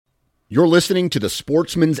You're listening to the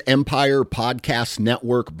Sportsman's Empire Podcast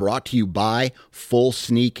Network, brought to you by Full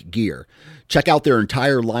Sneak Gear. Check out their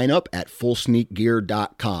entire lineup at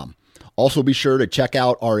fullsneakgear.com. Also be sure to check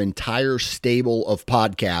out our entire stable of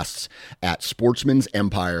podcasts at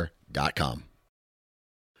sportsmansempire.com.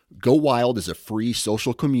 Go Wild is a free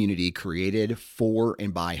social community created for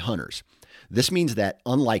and by hunters. This means that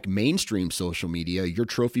unlike mainstream social media, your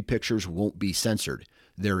trophy pictures won't be censored.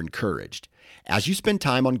 They're encouraged. As you spend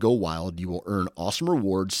time on Go Wild, you will earn awesome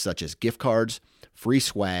rewards such as gift cards, free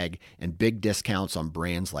swag, and big discounts on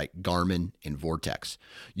brands like Garmin and Vortex.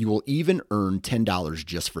 You will even earn $10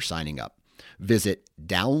 just for signing up. Visit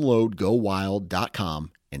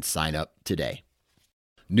downloadgowild.com and sign up today.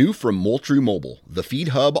 New from Moultrie Mobile, the Feed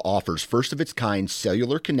Hub offers first-of-its-kind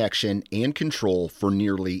cellular connection and control for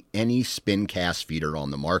nearly any spin cast feeder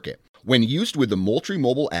on the market. When used with the Moultrie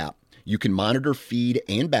Mobile app, you can monitor feed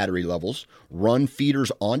and battery levels, run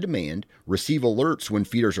feeders on demand, receive alerts when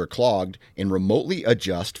feeders are clogged, and remotely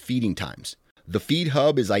adjust feeding times. The Feed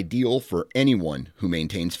Hub is ideal for anyone who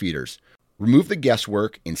maintains feeders. Remove the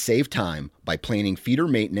guesswork and save time by planning feeder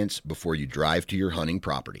maintenance before you drive to your hunting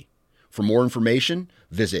property. For more information,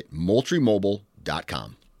 visit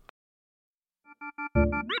moultriemobile.com.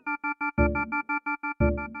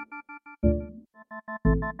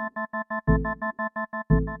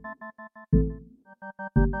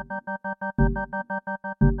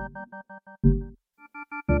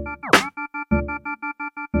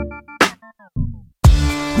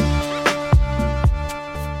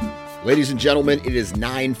 Ladies and gentlemen, it is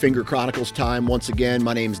Nine Finger Chronicles time once again.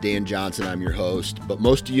 My name's Dan Johnson. I'm your host, but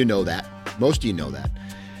most of you know that.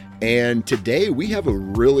 And today we have a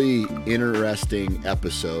really interesting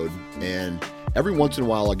episode. And every once in a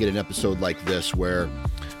while I'll get an episode like this where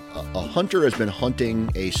a hunter has been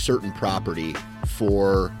hunting a certain property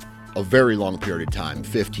for a very long period of time,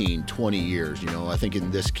 15, 20 years. I think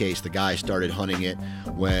in this case, the guy started hunting it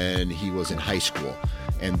when he was in high school.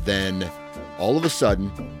 And then all of a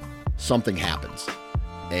sudden, something happens.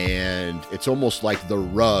 And it's almost like the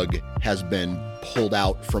rug has been pulled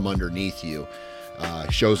out from underneath you.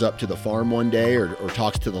 Shows up to the farm one day or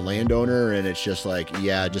talks to the landowner, and it's just like,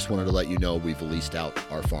 yeah, I just wanted to let you know we've leased out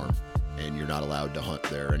our farm and you're not allowed to hunt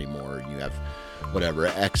there anymore. You have whatever,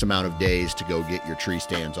 X amount of days to go get your tree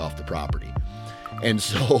stands off the property. And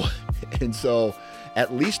so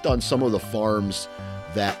at least on some of the farms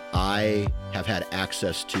that I have had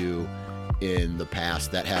access to in the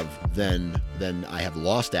past that have then I have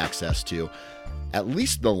lost access to, at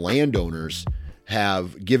least the landowners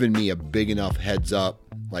have given me a big enough heads up,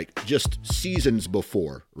 like just seasons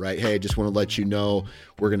before, right? Hey, I just want to let you know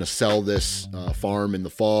we're going to sell this farm in the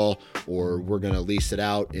fall, or we're going to lease it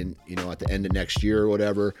out in, at the end of next year or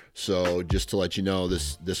whatever. So just to let you know,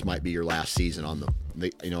 this might be your last season on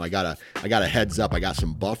I got a heads up. I got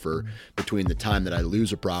some buffer between the time that I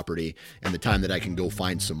lose a property and the time that I can go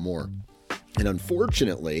find some more. And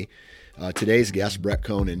unfortunately, today's guest, Brett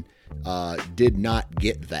Conan, did not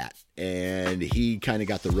get that. And he kind of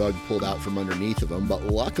got the rug pulled out from underneath of him. But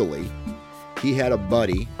luckily, he had a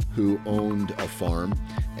buddy who owned a farm.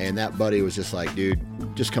 And that buddy was just like, dude,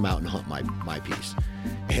 just come out and hunt my piece.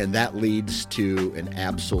 And that leads to an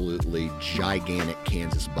absolutely gigantic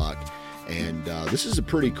Kansas buck. And this is a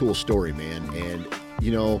pretty cool story, man. And,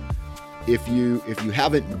 if you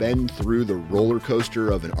haven't been through the roller coaster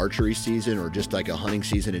of an archery season or just like a hunting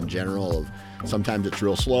season in general, of sometimes it's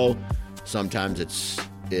real slow, sometimes it's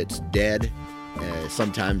dead,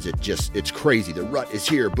 sometimes it's crazy. The rut is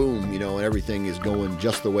here, boom, and everything is going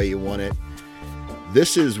just the way you want it.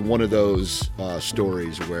 This is one of those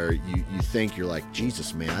stories where you think, you're like,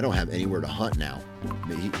 Jesus, man, I don't have anywhere to hunt now.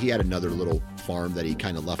 He had another little farm that he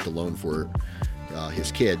kind of left alone for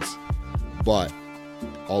his kids, but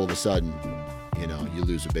all of a sudden, you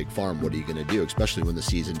lose a big farm. What are you going to do, especially when the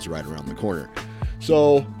season's right around the corner?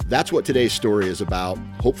 So that's what today's story is about.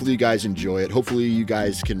 Hopefully you guys enjoy it. Hopefully you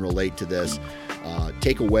guys can relate to this.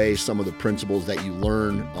 Take away some of the principles that you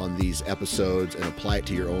learn on these episodes and apply it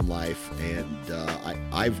to your own life. And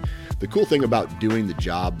the cool thing about doing the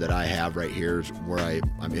job that I have right here, is where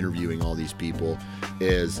I'm interviewing all these people,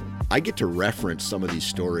 is I get to reference some of these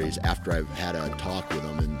stories after I've had a talk with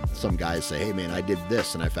them. And some guys say, hey man, I did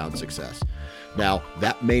this and I found success. Now,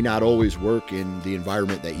 that may not always work in the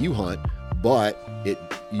environment that you hunt, but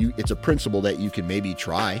it's a principle that you can maybe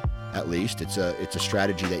try. At least it's a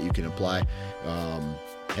strategy that you can apply.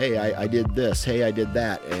 Hey, I did this. Hey, I did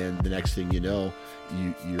that. And the next thing you know,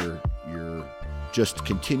 you're just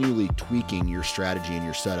continually tweaking your strategy and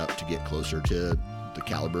your setup to get closer to the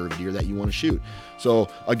caliber of deer that you want to shoot. So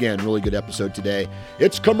again, really good episode today.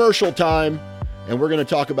 It's commercial time. And we're going to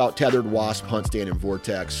talk about Tethered, Wasp, Hunt Stand, and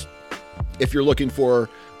Vortex. If you're looking for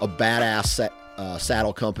a badass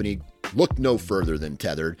saddle company, look no further than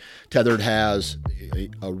Tethered. Tethered has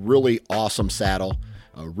a really awesome saddle,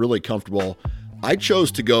 really comfortable. I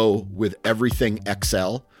chose to go with everything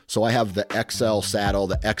XL. So I have the XL saddle,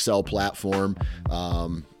 the XL platform,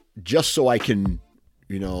 just so I can,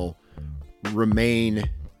 remain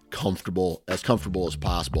comfortable as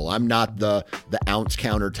possible. I'm not the ounce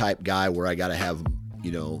counter type guy where I got to have,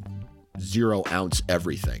 0 ounce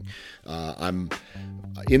everything. I'm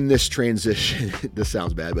in this transition. This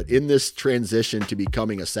sounds bad, but in this transition to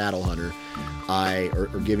becoming a saddle hunter,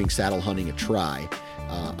 or giving saddle hunting a try,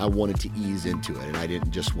 I wanted to ease into it, and I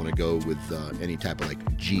didn't just want to go with any type of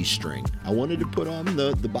like G-string. I wanted to put on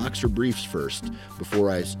the boxer briefs first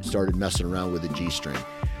before I started messing around with the G-string,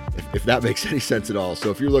 if that makes any sense at all.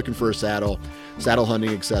 So if you're looking for a saddle hunting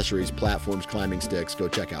accessories, platforms, climbing sticks, go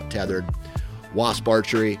check out Tethered. Wasp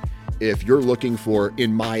Archery, if you're looking for,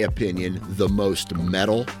 in my opinion, the most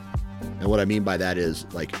metal, and what I mean by that is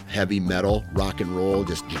like heavy metal, rock and roll,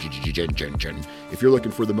 just if you're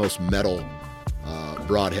looking for the most metal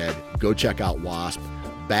broadhead, go check out Wasp.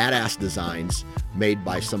 Badass designs made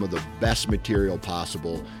by some of the best material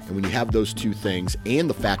possible. And when you have those two things and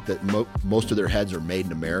the fact that most of their heads are made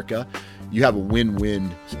in America, you have a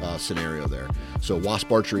win-win scenario there. So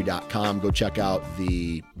wasparchery.com, go check out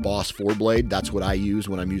the Boss 4-blade. That's what I use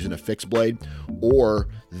when I'm using a fixed blade. Or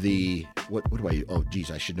the, what do I use? Oh,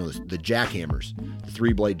 geez, I should know this. The jackhammers, the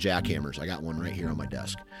 3-blade jackhammers. I got one right here on my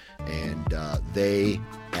desk. And they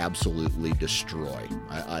absolutely destroy.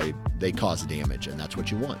 They cause damage, and that's what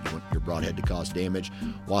you want. You want your broadhead to cause damage.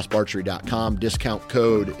 wasparchery.com. Discount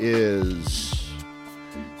code is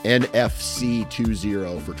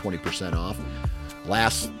NFC20 for 20% off.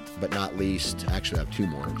 Last but not least, actually I have 2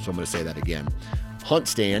 more, so I'm going to say that again. Hunt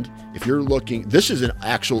Stand. If you're looking, this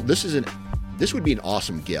would be an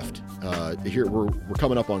awesome gift. Here we're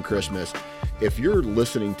coming up on Christmas. If you're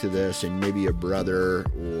listening to this and maybe a brother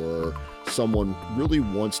or someone really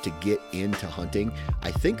wants to get into hunting,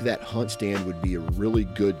 I think that Hunt Stand would be a really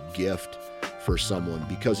good gift for someone,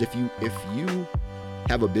 because if you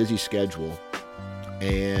have a busy schedule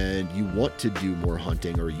and you want to do more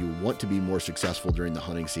hunting, or you want to be more successful during the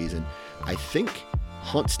hunting season, I think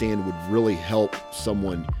Hunt Stand would really help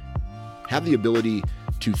someone have the ability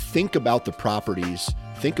to think about the properties,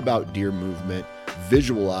 think about deer movement,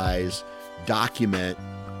 visualize, document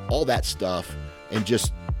all that stuff, and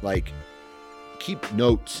just like keep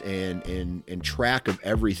notes and track of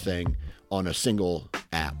everything on a single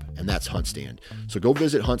app, and that's Hunt Stand. So go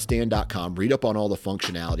visit huntstand.com, read up on all the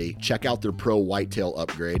functionality, check out their Pro Whitetail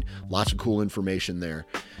upgrade. Lots of cool information there.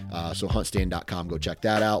 So huntstand.com, go check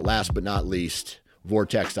that out. Last but not least,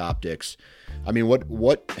 Vortex Optics. I mean,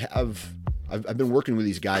 I've been working with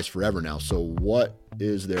these guys forever now, so what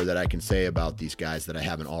is there that I can say about these guys that I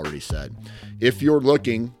haven't already said? If you're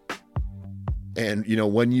looking, and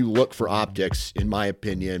when you look for optics, in my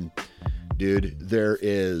opinion, dude, there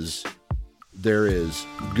is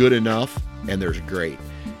good enough and there's great.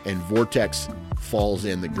 And Vortex falls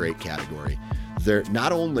in the great category. They're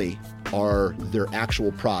not only are their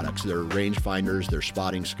actual products, their rangefinders, their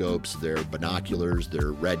spotting scopes, their binoculars,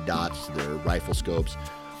 their red dots, their rifle scopes,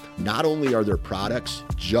 not only are their products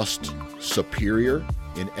just superior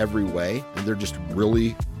in every way, and they're just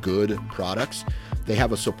really good products, they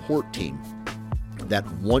have a support team that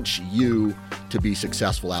wants you to be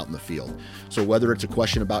successful out in the field. So whether it's a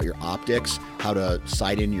question about your optics, how to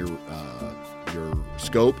sight in your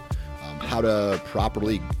scope, how to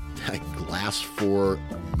properly glass for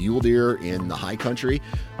mule deer in the high country,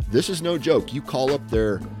 this is no joke. You call up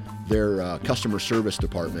their customer service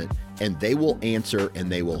department and they will answer and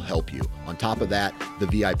they will help you. On top of that, the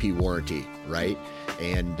VIP warranty, right?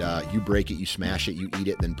 And you break it, you smash it, you eat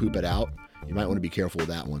it, then poop it out. You might want to be careful with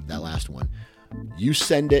that last one. You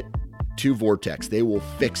send it to Vortex, they will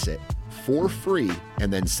fix it for free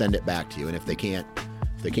and then send it back to you. And if they can't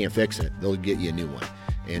fix it, they'll get you a new one.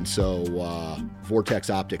 And so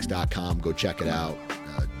vortexoptics.com, go check it out.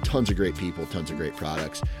 Tons of great people, tons of great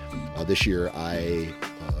products. This year I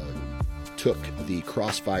took the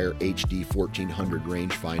Crossfire HD 1400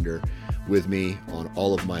 rangefinder with me on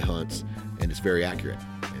all of my hunts, and it's very accurate.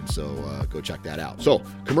 And so go check that out. So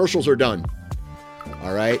commercials are done.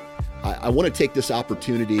 All right. I want to take this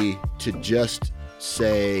opportunity to just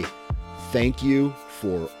say thank you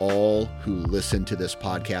for all who listen to this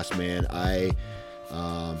podcast, man.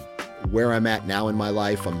 Where I'm at now in my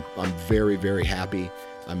life, I'm very, very happy.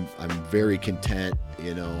 I'm very content.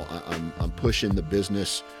 I'm pushing the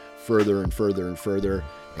business further and further and further.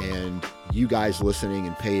 And you guys listening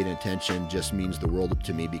and paying attention just means the world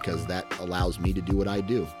to me, because that allows me to do what I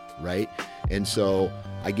do, right? And so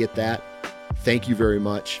I get that. Thank you very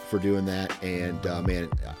much for doing that. And man,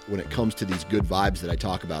 when it comes to these good vibes that I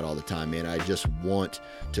talk about all the time, man, I just want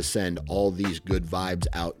to send all these good vibes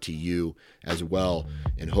out to you as well,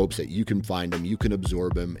 in hopes that you can find them, you can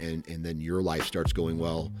absorb them, and then your life starts going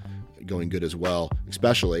good as well,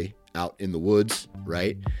 especially out in the woods,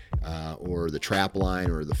 right? Or the trap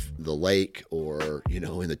line, or the lake, or,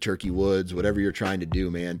 in the turkey woods, whatever you're trying to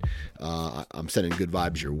do, man. I'm sending good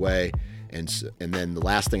vibes your way. And then the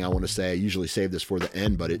last thing I want to say, I usually save this for the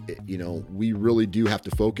end, but we really do have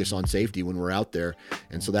to focus on safety when we're out there.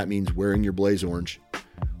 And so that means wearing your Blaze Orange,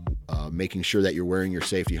 making sure that you're wearing your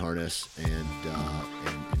safety harness, and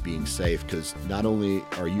being safe, because not only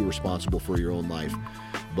are you responsible for your own life,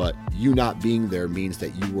 but you not being there means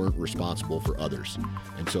that you weren't responsible for others.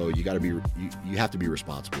 And so you have to be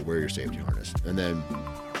responsible, wear your safety harness. And then,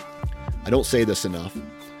 I don't say this enough,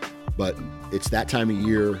 but it's that time of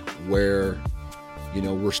year where,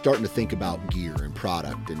 we're starting to think about gear and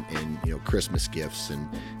product and Christmas gifts and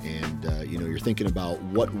you're thinking about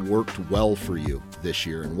what worked well for you this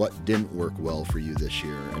year and what didn't work well for you this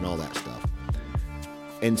year and all that stuff.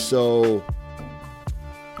 And so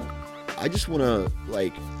I just want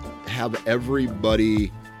to have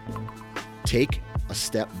everybody take a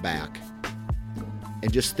step back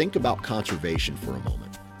and just think about conservation for a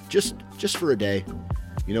moment, just for a day.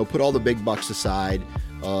 Put all the big bucks aside,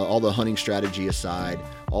 all the hunting strategy aside,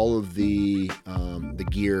 all of the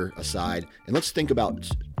gear aside, and let's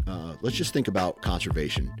just think about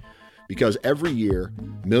conservation. Because every year,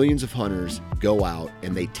 millions of hunters go out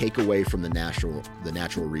and they take away from the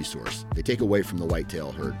natural resource. They take away from the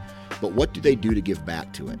whitetail herd. But what do they do to give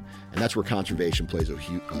back to it? And that's where conservation plays a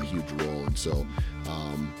huge role. And so,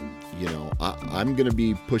 I'm going to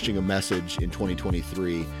be pushing a message in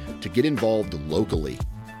 2023 to get involved locally,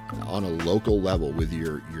 on a local level, with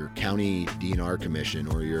your county DNR commission,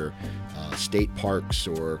 or your state parks,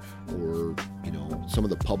 or some of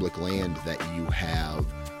the public land that you have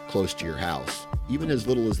close to your house, even as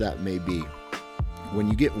little as that may be. When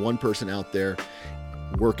you get one person out there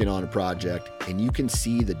working on a project and you can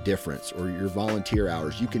see the difference, or your volunteer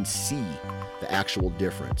hours, you can see the actual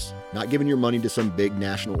difference, not giving your money to some big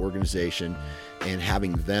national organization and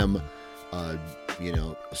having them, a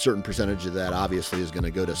certain percentage of that obviously is going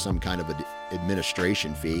to go to some kind of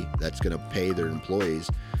administration fee that's going to pay their employees.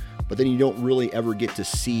 But then you don't really ever get to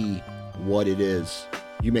see what it is.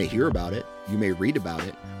 You may hear about it, you may read about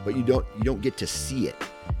it, but you don't get to see it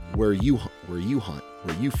where you hunt, where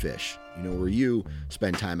you fish, where you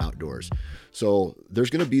spend time outdoors. So there's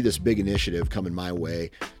going to be this big initiative coming my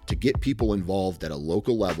way to get people involved at a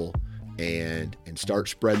local level and start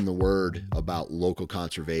spreading the word about local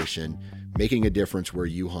conservation, making a difference where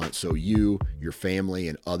you hunt, so you, your family,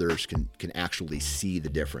 and others can actually see the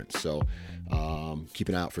difference. So keep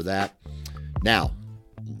an eye out for that. Now,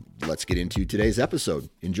 let's get into today's episode.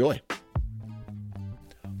 Enjoy.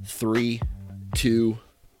 3, 2,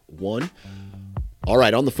 1. All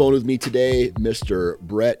right, on the phone with me today, Mr.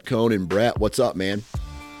 Brett Cohn. Brett, what's up, man?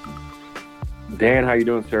 Dan, how you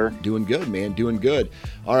doing, sir? Doing good, man. Doing good.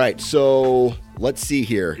 All right, so let's see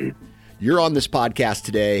here. You're on this podcast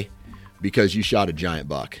today because you shot a giant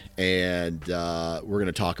buck, and we're going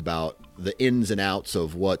to talk about the ins and outs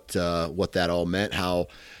of what that all meant, how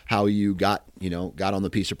you got on the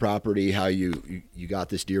piece of property, how you got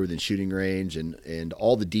this deer within shooting range, and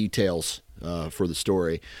all the details for the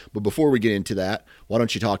story. But before we get into that, why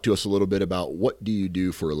don't you talk to us a little bit about what do you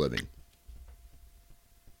do for a living?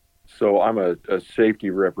 So I'm a safety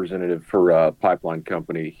representative for a pipeline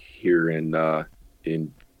company here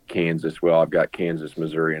in Kansas. Well, I've got Kansas,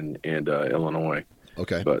 Missouri, and Illinois.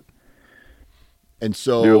 Okay. And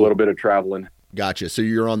so do a little bit of traveling. Gotcha. So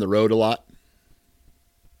you're on the road a lot?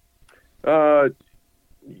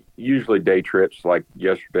 Usually day trips. Like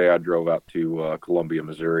yesterday, I drove out to Columbia,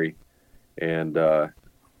 Missouri, and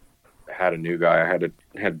had a new guy I had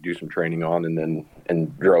to do some training on,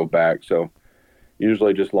 and drove back. So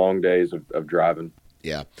usually just long days of driving.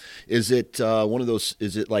 Yeah. Is it one of those,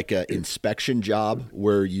 is it like an inspection job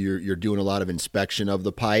where you're doing a lot of inspection of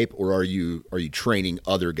the pipe, or are you training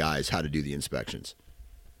other guys how to do the inspections?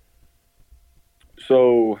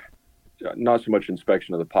 So not so much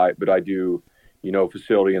inspection of the pipe, but I do,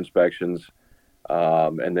 facility inspections.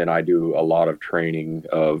 And then I do a lot of training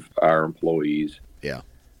of our employees. Yeah.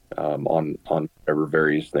 On whatever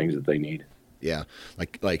various things that they need. Yeah.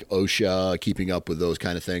 Like OSHA, keeping up with those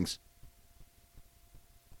kind of things.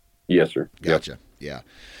 Yes, sir. Gotcha. Yep.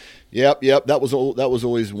 Yeah. Yep. That was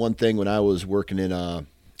always one thing when I was working in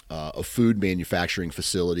a food manufacturing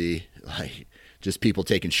facility, like just people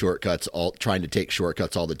taking shortcuts, trying to take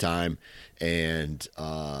shortcuts all the time. And,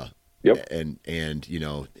 Yep. and, you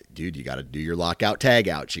know, dude, you got to do your lockout tag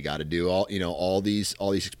outs. You got to do all these,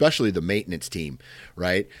 especially the maintenance team,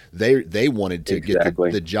 right? They wanted to Exactly.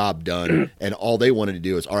 get the job done, and all they wanted to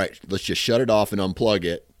do is, all right, let's just shut it off and unplug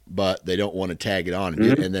it, but they don't want to tag it on.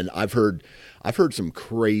 Mm-hmm. And then I've heard some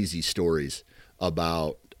crazy stories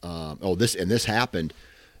about, this happened,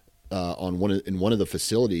 in one of the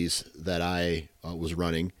facilities that I was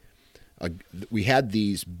running. We had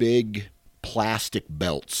these big plastic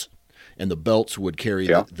belts, and the belts would carry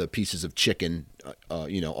the pieces of chicken,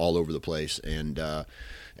 all over the place. And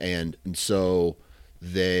so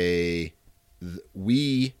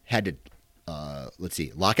we had to,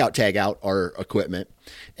 lockout, tag out our equipment,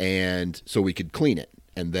 and so we could clean it.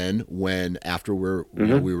 And then after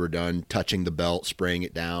we were done touching the belt, spraying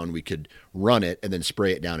it down, we could run it and then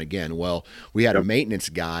spray it down again. Well, we had a maintenance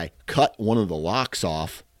guy cut one of the locks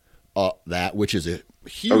off, which is a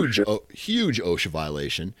huge OSHA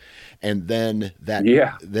violation. And then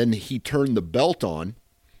then he turned the belt on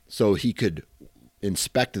so he could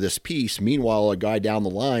inspect this piece. Meanwhile, a guy down the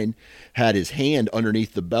line had his hand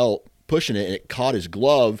underneath the belt pushing it, and it caught his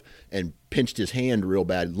glove and pinched his hand real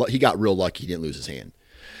bad. He got real lucky. He didn't lose his hand,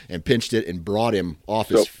 and pinched it and brought him off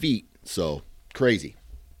his feet. So crazy.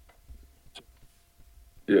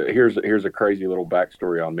 Here's a crazy little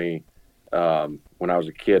backstory on me. When I was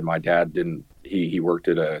a kid, my dad he worked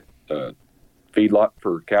at a feedlot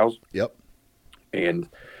for cows. Yep. And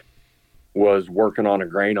was working on a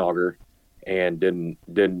grain auger and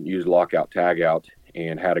didn't use lockout tag out,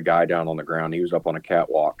 and had a guy down on the ground. He was up on a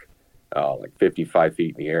catwalk, like 55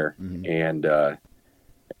 feet in the air. Mm-hmm. And a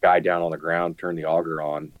guy down on the ground turned the auger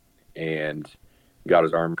on and got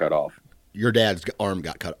his arm cut off. Your dad's arm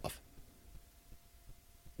got cut off.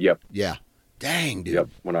 Yep. Yeah. Dang, dude. Yep.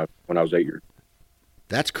 When I was 8 years.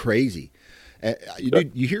 That's crazy.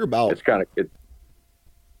 You hear about. It's kind of.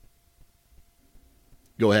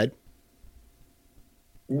 Go ahead.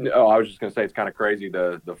 No, I was just going to say it's kind of crazy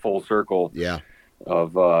the full circle. Yeah.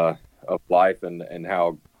 Of life and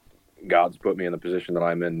how God's put me in the position that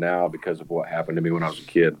I'm in now because of what happened to me when I was a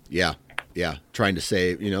kid. Yeah. Yeah. Trying to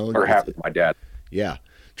save, or happened to my dad. Yeah.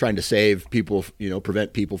 Trying to save people,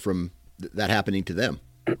 prevent people from that happening to them.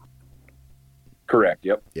 Correct.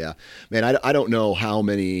 Yep. Yeah, man. I don't know how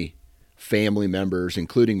many family members,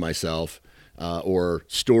 including myself, or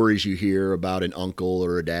stories you hear about an uncle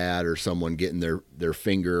or a dad or someone getting their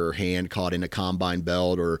finger or hand caught in a combine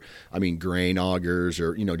belt, or grain augers,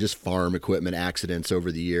 or just farm equipment accidents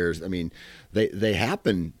over the years. They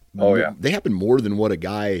happen. Oh yeah. They happen more than what a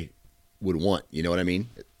guy would want. You know what I mean?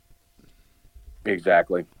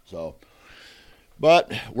 Exactly. So,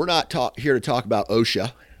 but we're not here to talk about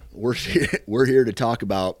OSHA. We're here to talk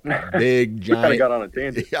about big giant. I got on a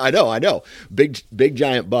tangent. I know. Big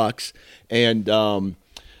giant bucks, and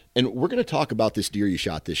we're going to talk about this deer you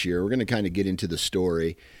shot this year. We're going to kind of get into the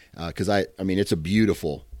story because it's a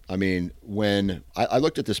beautiful. When I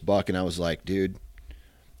looked at this buck and I was like, dude,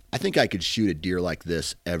 I think I could shoot a deer like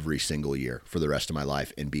this every single year for the rest of my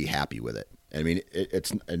life and be happy with it.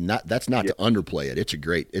 That's not to underplay it. It's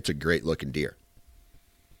a great looking deer.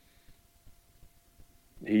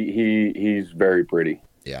 He's very pretty.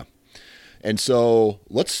 Yeah. And so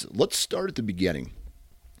let's start at the beginning.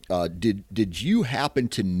 Did you happen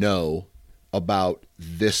to know about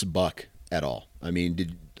this buck at all?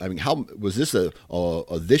 How was this a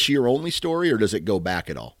this year only story, or does it go back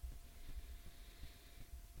at all?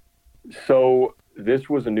 So this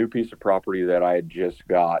was a new piece of property that I had just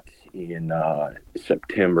got in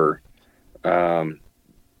September. And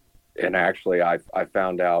actually I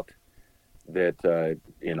found out that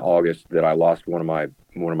in August that I lost one of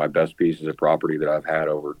my best pieces of property that I've had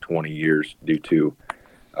over 20 years due to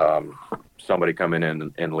somebody coming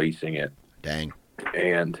in and leasing it. Dang.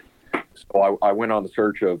 And so I went on the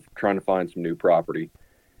search of trying to find some new property,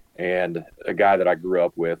 and a guy that I grew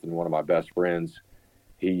up with and one of my best friends,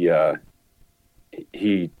 I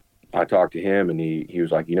talked to him, and he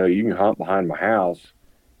was like, you can hunt behind my house,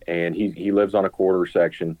 and he lives on a quarter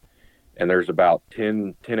section, and there's about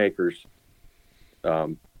 10 acres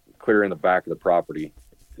clear in the back of the property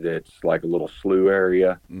that's like a little slough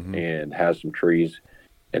area. Mm-hmm. And has some trees.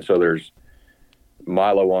 And so there's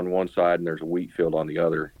Milo on one side and there's a wheat field on the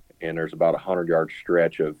other. And there's about 100-yard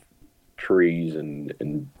stretch of trees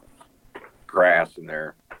and grass in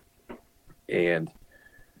there. And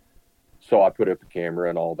so I put up the camera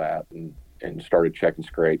and all that and started checking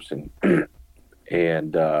scrapes and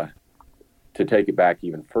to take it back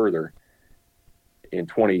even further, in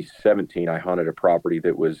 2017, I hunted a property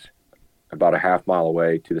that was about a half mile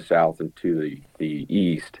away to the south and to the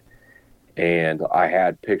east. And I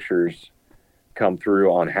had pictures come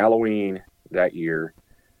through on Halloween that year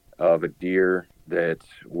of a deer that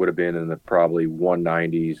would have been in the probably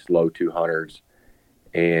 190s, low 200s.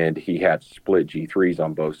 And he had split G3s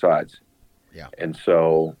on both sides. Yeah. And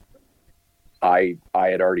so I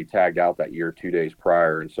had already tagged out that year 2 days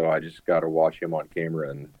prior. And so I just got to watch him on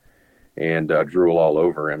camera and drool all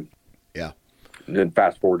over him. Yeah. And then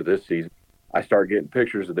fast forward to this season, I started getting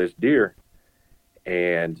pictures of this deer,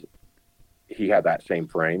 and he had that same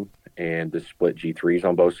frame and the split G3s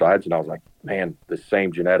on both sides. And I was like, man, the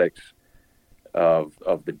same genetics of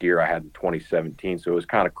the deer I had in 2017. So it was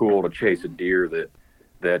kind of cool to chase a deer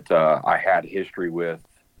that I had history with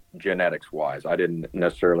genetics wise. I didn't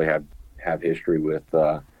necessarily have history with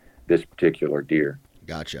this particular deer.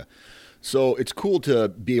 Gotcha. So it's cool to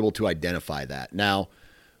be able to identify that. Now,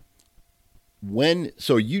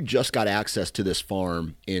 so you just got access to this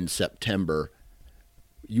farm in September.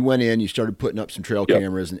 You went in, you started putting up some trail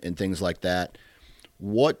cameras and things like that.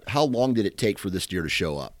 How long did it take for this deer to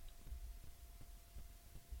show up?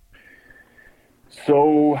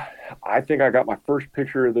 So I think I got my first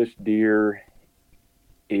picture of this deer.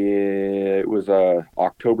 It was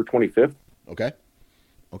October 25th. Okay.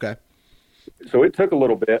 So it took a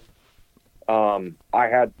little bit. I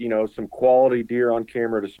had, some quality deer on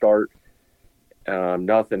camera to start.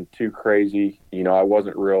 Nothing too crazy. I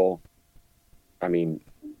wasn't real. I mean,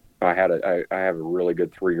 I have a really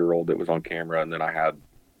good 3-year-old that was on camera, and then I had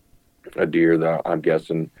a deer that I'm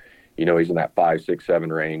guessing, he's in that 5, 6,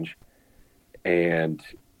 7 range, and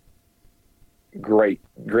great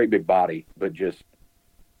big body, but just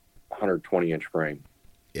 120-inch frame.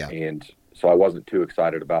 Yeah. And so I wasn't too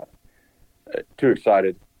excited,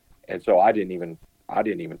 and so I didn't even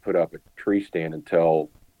put up a tree stand until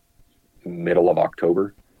middle of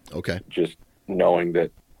October. Okay. Just knowing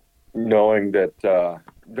that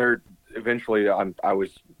there eventually I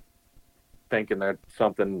was thinking that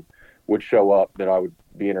something would show up that I would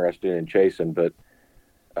be interested in chasing, but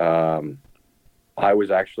I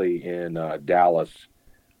was actually in Dallas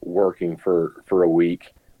working for a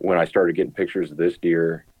week when I started getting pictures of this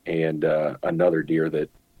deer and another deer that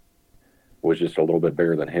was just a little bit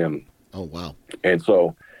bigger than him. Oh, wow. And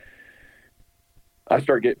so I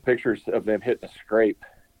started getting pictures of them hitting a scrape,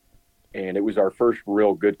 and it was our first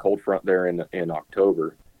real good cold front there in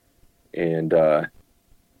October. And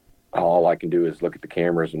all I can do is look at the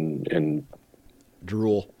cameras and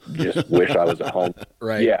drool. Just wish I was at home.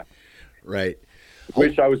 Right. Yeah. Right.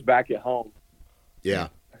 Wish I was back at home. Yeah.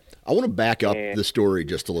 I want to back up the story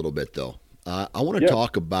just a little bit, though. I want to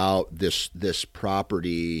talk about this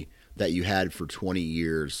property that you had for 20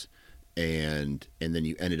 years and then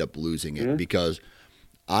you ended up losing it, because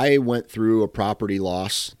I went through a property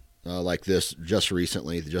loss like this just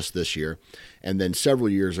recently, just this year. And then several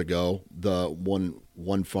years ago, the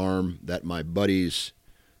one farm that my buddy's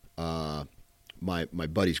my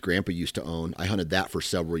buddy's grandpa used to own, I hunted that for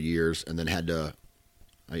several years and then had to,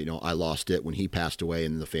 I lost it when he passed away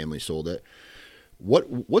and the family sold it.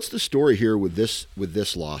 What's the story here with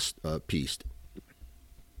this lost piece?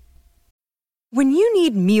 When you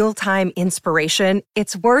need mealtime inspiration,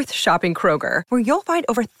 it's worth shopping Kroger, where you'll find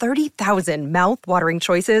over 30,000 mouth-watering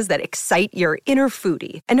choices that excite your inner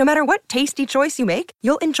foodie. And no matter what tasty choice you make,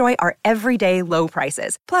 you'll enjoy our everyday low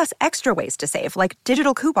prices, plus extra ways to save, like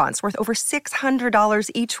digital coupons worth over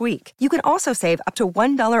 $600 each week. You can also save up to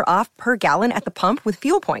 $1 off per gallon at the pump with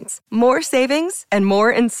fuel points. More savings and more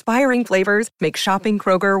inspiring flavors make shopping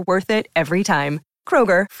Kroger worth it every time.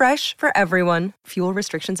 Kroger, fresh for everyone. Fuel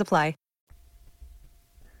restrictions apply.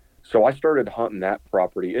 So I started hunting that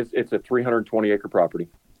property. It's a 320-acre property.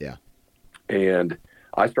 Yeah. And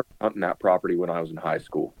I started hunting that property when I was in high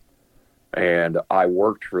school. And I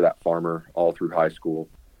worked for that farmer all through high school.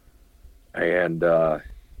 And,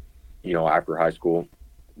 after high school,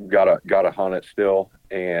 got to hunt it still.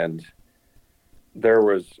 And there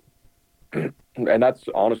was, and that's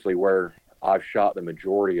honestly where I've shot the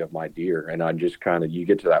majority of my deer. And I just you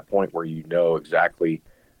get to that point where you know exactly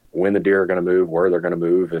when the deer are going to move, where they're going to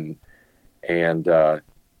move. And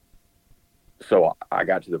so I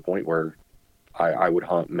got to the point where I would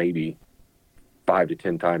hunt maybe 5 to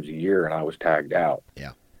 10 times a year and I was tagged out.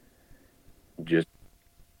 Yeah. Just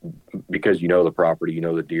because the property,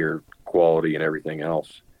 the deer quality and everything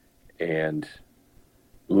else. And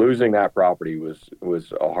losing that property was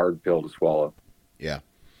a hard pill to swallow. Yeah.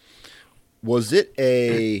 Was it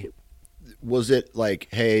like,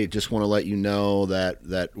 hey, just want to let you know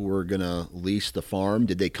that we're going to lease the farm?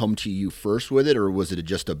 Did they come to you first with it, or was it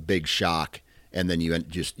just a big shock and then you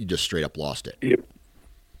just straight up lost it.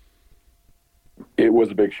 It was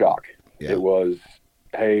a big shock. Yeah. It was,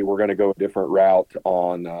 hey, we're going to go a different route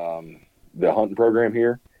on the hunting program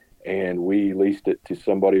here, and we leased it to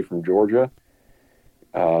somebody from Georgia.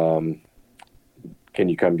 Can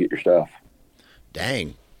you come get your stuff?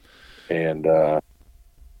 Dang. And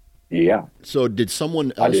yeah. So did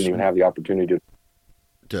someone else? I didn't even have the opportunity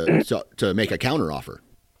to make a counter offer.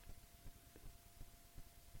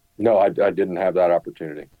 No, I didn't have that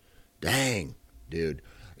opportunity. Dang, dude.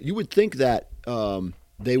 You would think that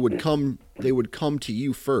they would come to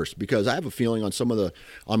you first, because I have a feeling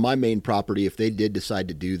on my main property, if they did decide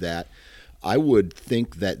to do that, I would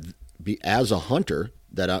think that as a hunter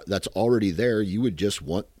that's already there, you would just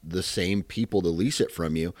want the same people to lease it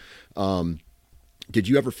from you. Did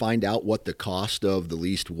you ever find out what the cost of the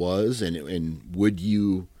lease was, and would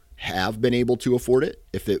you have been able to afford it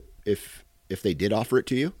if they did offer it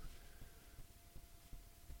to you?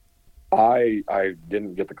 I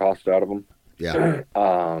didn't get the cost out of him. Yeah.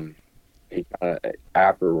 He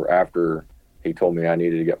after he told me I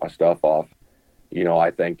needed to get my stuff off,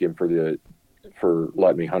 I thanked him for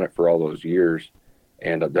letting me hunt it for all those years,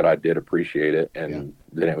 and that I did appreciate it. And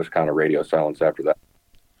then it was kind of radio silence after that.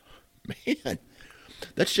 Man,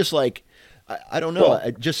 that's just like, I don't know.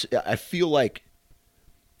 I feel like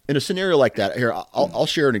in a scenario like that, here, I'll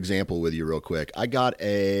share an example with you real quick. I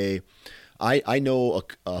know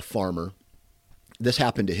a farmer. This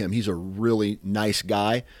happened to him. He's a really nice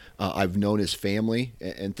guy. I've known his family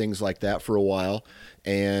and things like that for a while.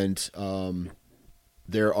 And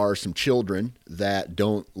there are some children that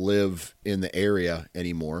don't live in the area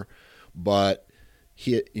anymore. But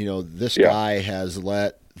this guy has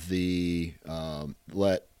let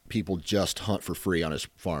people just hunt for free on his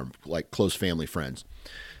farm, like close family friends.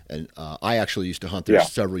 And I actually used to hunt there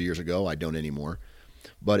several years ago. I don't anymore.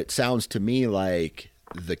 But it sounds to me like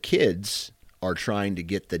the kids are trying to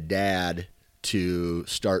get the dad to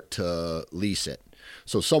start to lease it.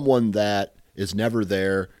 So someone that is never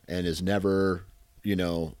there and is never, I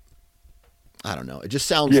don't know. It just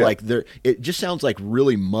sounds like it just sounds like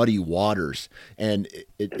really muddy waters. And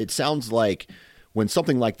it sounds like when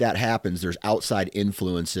something like that happens, there's outside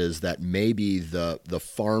influences that maybe the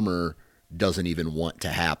farmer doesn't even want to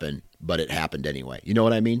happen, but it happened anyway. You know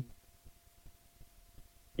what I mean?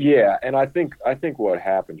 Yeah, and I think what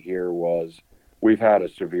happened here was we've had a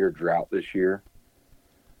severe drought this year,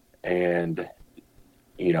 and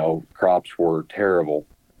crops were terrible,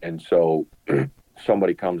 and so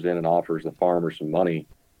somebody comes in and offers the farmer some money,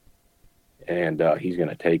 and he's going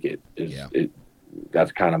to take it.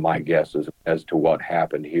 That's kind of my guess as to what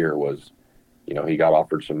happened here was, he got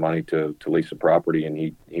offered some money to lease the property, and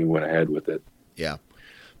he went ahead with it. Yeah,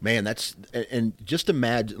 man, and just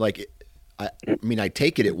imagine I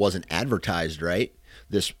take it wasn't advertised, right?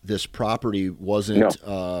 This property wasn't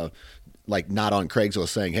not on Craigslist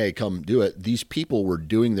saying, "Hey, come do it." These people were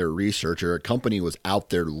doing their research, or a company was out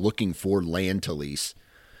there looking for land to lease,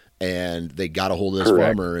 and they got a hold of this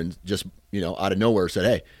farmer and just out of nowhere said,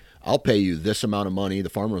 "Hey, I'll pay you this amount of money." The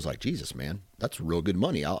farmer was like, "Jesus, man, that's real good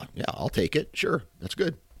money. I'll take it. Sure, that's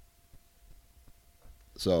good."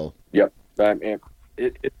 So yep,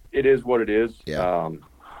 it is what it is. Yeah.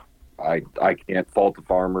 I can't fault the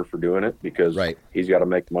farmer for doing it because he's got to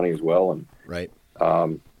make money as well. And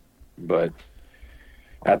but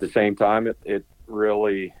at the same time, it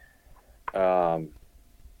really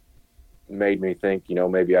made me think,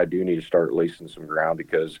 maybe I do need to start leasing some ground,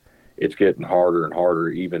 because it's getting harder and harder.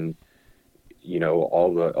 Even,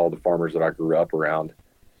 all the farmers that I grew up around,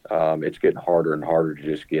 it's getting harder and harder to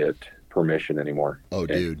just get permission anymore. Oh,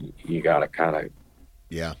 dude. And you got to kind of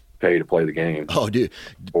pay to play the game. Oh, dude.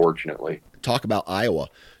 Fortunately. Talk about Iowa.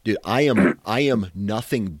 Dude, I am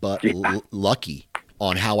nothing but lucky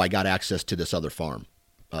on how I got access to this other farm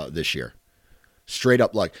this year. Straight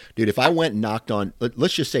up luck. Dude, if I went and knocked on,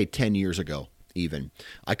 let's just say 10 years ago even,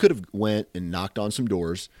 I could have went and knocked on some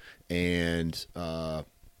doors, and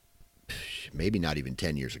maybe not even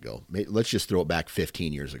 10 years ago. Let's just throw it back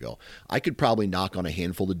 15 years ago. I could probably knock on a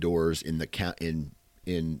handful of doors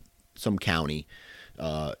in some county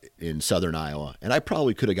in southern Iowa, and I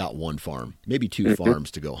probably could have got one farm, maybe two farms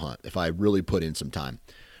to go hunt if I really put in some time.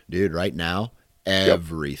 Dude, right now,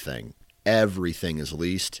 everything is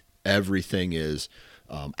leased. Everything is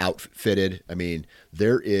outfitted. I mean,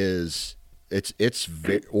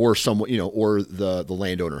 or someone, or the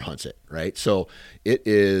landowner hunts it, right? So it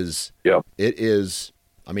is.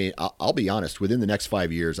 I mean, I'll be honest. Within the next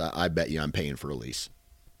 5 years, I bet you I'm paying for a lease,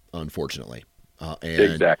 unfortunately.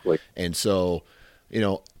 Exactly. And so,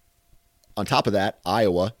 on top of that,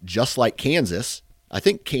 Iowa, just like Kansas, I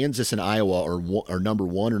think Kansas and Iowa are number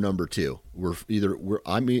one or number two.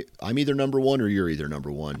 I'm either number one or you're either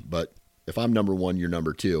number one. But if I'm number one, you're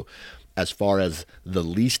number two, as far as the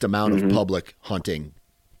least amount of public hunting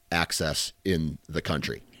access in the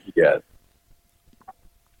country. Yes.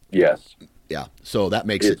 Yes. Yeah. So that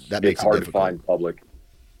makes it's it hard difficult to find public.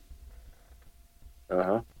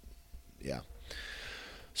 Yeah.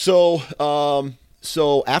 So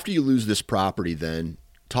so after you lose this property, then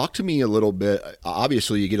talk to me a little bit.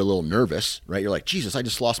 Obviously, you get a little nervous, right? You're like, Jesus, I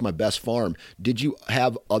just lost my best farm. Did you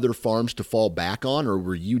have other farms to fall back on, or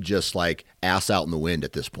were you just like ass out in the wind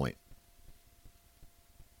at this point?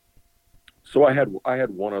 So I had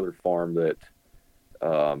one other farm that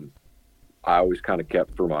I always kind of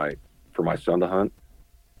kept for my son to hunt,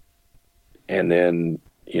 and then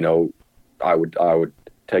I would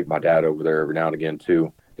take my dad over there every now and again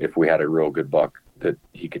too if we had a real good buck that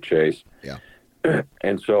he could chase. Yeah.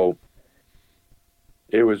 And so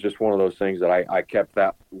it was just one of those things that I kept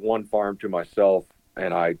that one farm to myself,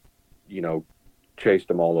 and I, chased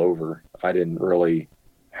them all over. I didn't really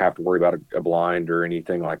have to worry about a blind or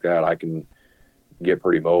anything like that. I can get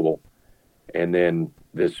pretty mobile. And then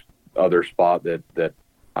this other spot that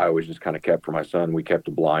I always just kind of kept for my son, we kept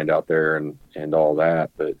a blind out there and all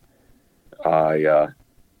that. But I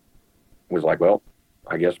was like, well,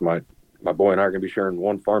 I guess my boy and I are going to be sharing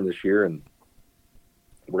one farm this year, and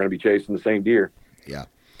we're going to be chasing the same deer. Yeah.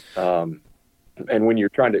 And when you're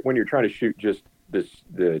trying to shoot just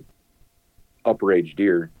the upper age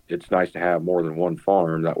deer, it's nice to have more than one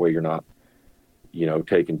farm. That way you're not,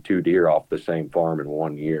 taking two deer off the same farm in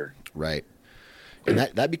 1 year. Right. And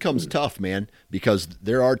that becomes tough, man, because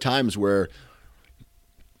there are times where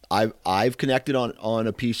I've connected on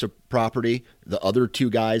a piece of property. The other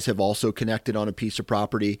two guys have also connected on a piece of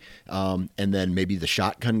property. And then maybe the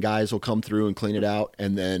shotgun guys will come through and clean it out.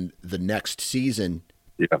 And then the next season,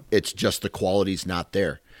 it's just the quality's not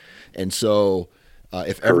there. And so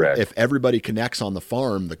if everybody connects on the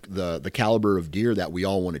farm, the caliber of deer that we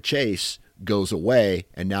all want to chase goes away.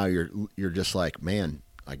 And now you're just like, man,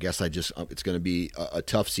 I guess it's going to be a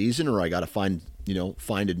tough season, or I got to find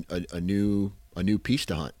a new piece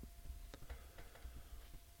to hunt.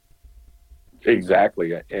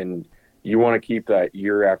 Exactly. And you want to keep that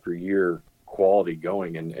year after year quality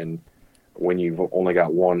going. And when you've only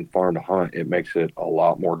got one farm to hunt, it makes it a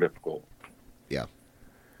lot more difficult. Yeah.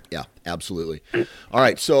 Yeah, absolutely. All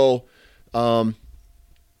right. So, long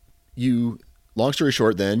story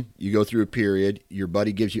short, then you go through a period, your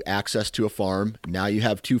buddy gives you access to a farm. Now you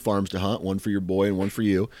have two farms to hunt, one for your boy and one for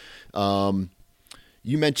you.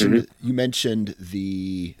 You mentioned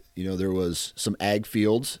there was some ag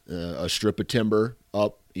fields, a strip of timber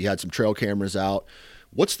up. You had some trail cameras out.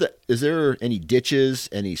 Is there any ditches,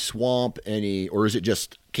 any swamp, or is it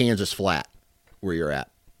just Kansas flat where you're at?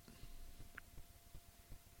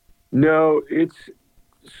 No,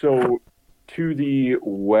 so to the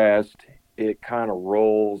west, it kind of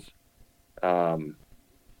rolls, my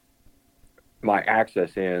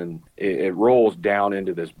access in, it rolls down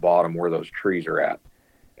into this bottom where those trees are at.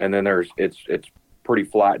 And then it's pretty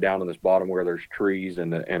flat down in this bottom where there's trees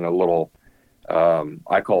and a little,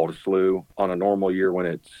 I call it a slough. On a normal year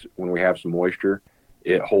when we have some moisture,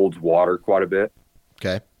 it holds water quite a bit.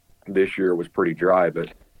 Okay. This year it was pretty dry,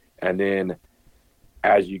 and then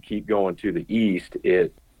as you keep going to the east,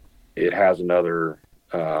 it has another,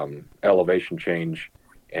 elevation change,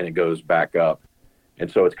 and it goes back up. And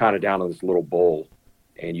so it's kind of down in this little bowl,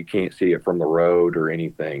 and you can't see it from the road or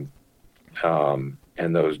anything. And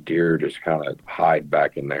those deer just kind of hide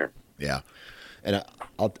back in there. Yeah. And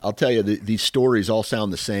I'll tell you, these stories all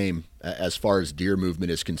sound the same as far as deer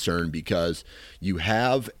movement is concerned, because you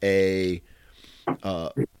have you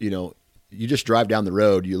just drive down the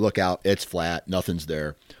road, you look out, it's flat, nothing's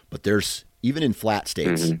there. But even in flat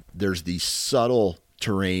states, there's these subtle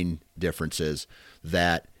terrain differences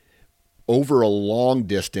that over a long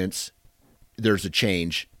distance, there's a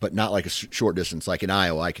change, but not like a short distance. Like in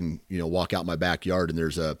Iowa, I can, walk out my backyard and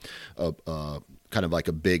there's a kind of like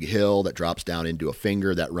a big hill that drops down into a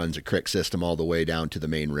finger that runs a creek system all the way down to the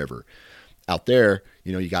main river. Out there,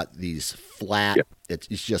 you got these flat, it's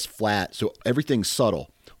just flat. So everything's subtle,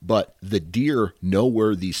 but the deer know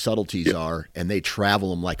where these subtleties are, and they travel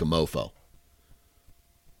them like a mofo.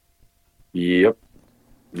 Yep,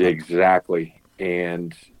 exactly.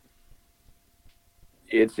 And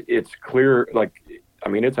it's clear,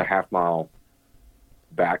 it's a half mile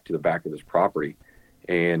back to the back of this property.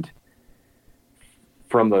 And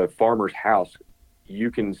from the farmer's house, you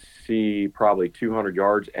can see probably 200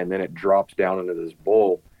 yards, and then it drops down into this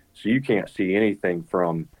bowl. So you can't see anything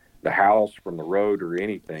from the house, from the road, or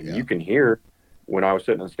anything. Yeah. You can hear when I was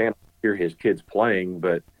sitting in the stand, I hear his kids playing,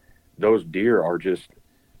 but those deer are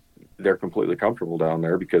they're completely comfortable down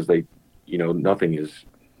there because nothing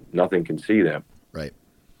can see them. Right.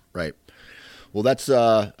 Right. Well, that's,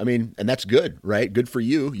 and that's good, right? Good for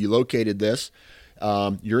you. You located this.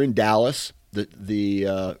 You're in Dallas.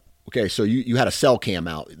 Okay, so you had a cell cam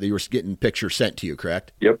out. You were getting pictures sent to you,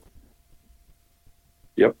 correct? Yep.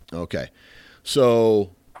 Okay.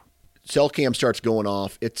 So cell cam starts going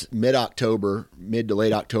off. It's mid to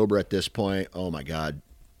late October at this point. Oh my God.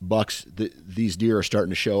 Bucks, these deer are starting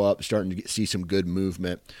to show up, starting to see some good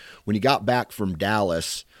movement. When you got back from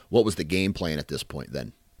Dallas, what was the game plan at this point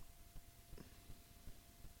then?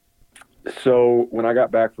 So when I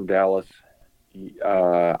got back from Dallas,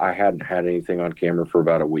 I hadn't had anything on camera for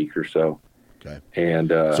about a week or so. Okay. And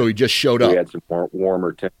so he just showed up. We had some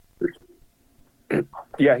warmer temperatures.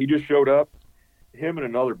 Yeah, he just showed up. Him and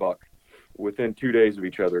another buck, within 2 days of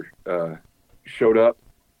each other, showed up.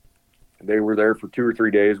 They were there for 2 or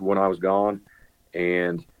 3 days when I was gone,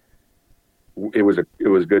 and it was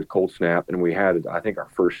a good cold snap. And we had, I think, our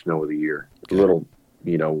first snow of the year. Okay. A little,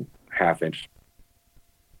 1/2 inch.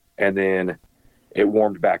 And then it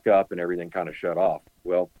warmed back up and everything kind of shut off.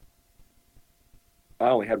 Well, I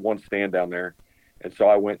only had one stand down there, and so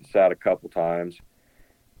I went and sat a couple times,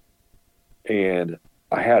 and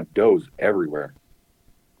I had does everywhere.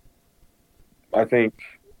 I think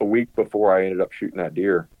a week before I ended up shooting that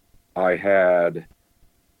deer, I had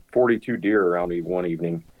 42 deer around me one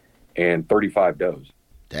evening and 35 does.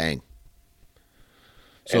 Dang.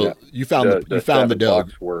 So you found the doe.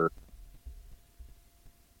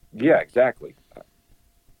 Yeah, exactly.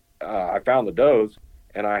 I found the does,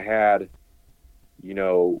 and I had,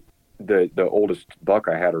 the oldest buck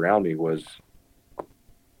I had around me was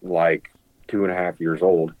like 2.5 years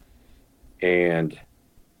old. And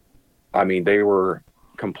I mean, they were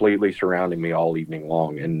completely surrounding me all evening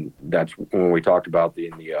long. And that's when we talked about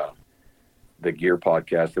the gear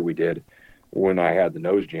podcast that we did when I had the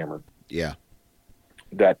nose jammer. Yeah.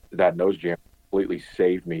 That nose jammer completely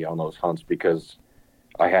saved me on those hunts because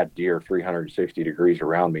I had deer 360 degrees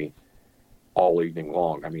around me all evening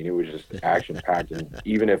long. I mean, it was just action packed. And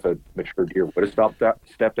even if a mature deer would have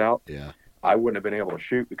stepped out, yeah, I wouldn't have been able to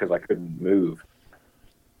shoot because I couldn't move.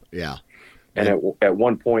 Yeah. And at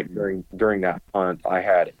one point during that hunt, I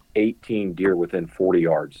had 18 deer within 40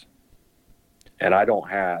 yards. And I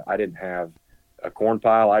didn't have a corn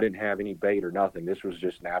pile. I didn't have any bait or nothing. This was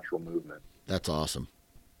just natural movement. That's awesome.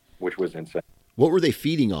 Which was insane. What were they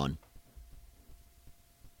feeding on?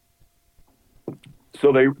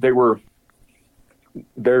 So they were,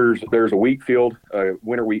 there's a wheat field, a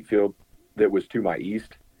winter wheat field that was to my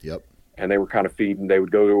east. Yep. And they were kind of feeding. They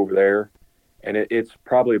would go over there, and it's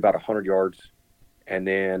probably about 100 yards. And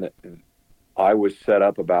then I was set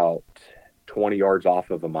up about 20 yards off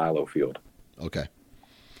of a milo field. Okay.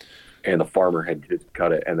 And the farmer had just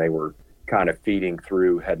cut it, and they were kind of feeding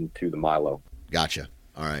through, heading to the milo. Gotcha.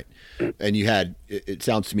 All right. And you had, it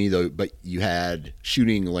sounds to me though, but you had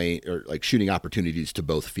shooting opportunities to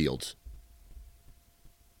both fields.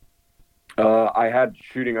 I had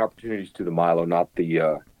shooting opportunities to the milo, not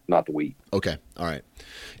the wheat. Okay. All right.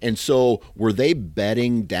 And so were they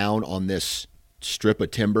bedding down on this strip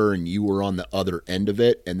of timber and you were on the other end of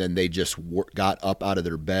it, and then they just got up out of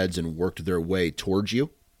their beds and worked their way towards you?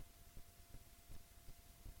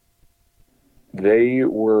 They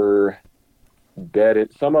were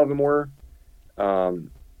bedded. Some of them were, after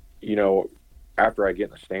I get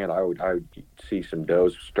in the stand, I would see some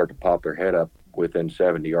does start to pop their head up within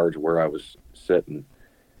 70 yards of where I was sitting.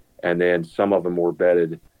 And then some of them were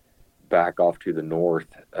bedded back off to the north.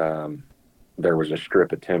 There was a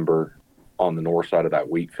strip of timber on the north side of that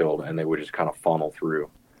wheat field, and they would just kind of funnel through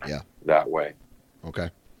that way. Okay.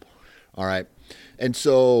 All right. And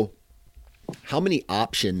so how many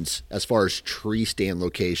options as far as tree stand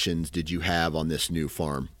locations did you have on this new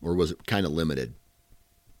farm, or was it kind of limited?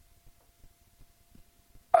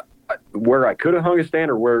 Where I could have hung a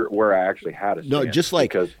stand, or where I actually had a stand? No, just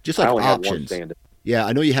like options. Yeah,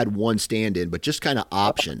 I know you had one stand in, but just kind of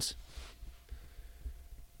options.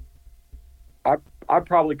 I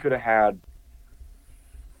probably could have had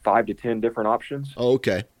 5 to 10 different options. Oh,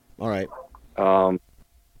 okay. All right.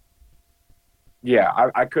 Yeah,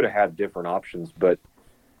 I could have had different options, but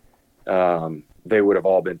they would have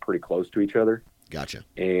all been pretty close to each other. Gotcha.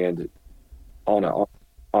 And on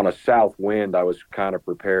a south wind, I was kind of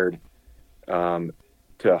prepared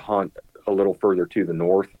to hunt a little further to the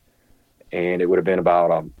north, and it would have been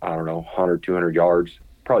about 100, 200 yards,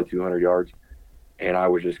 probably 200 yards, and I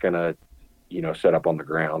was just gonna set up on the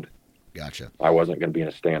ground. Gotcha. I wasn't gonna be in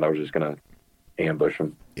a stand. I was just gonna ambush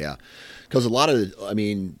them. Yeah. Because a lot of, I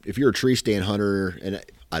mean, if you're a tree stand hunter, and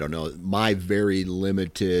I don't know, my very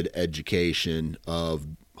limited education of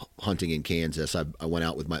hunting in Kansas, I went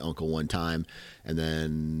out with my uncle one time, and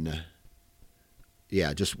then,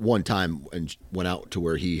 yeah, just one time and went out to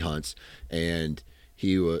where he hunts, and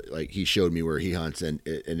he showed me where he hunts, and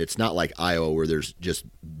it's not like Iowa where there's just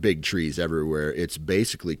big trees everywhere. It's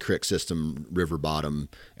basically creek system, river bottom,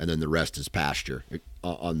 and then the rest is pasture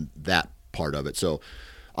on that part of it. So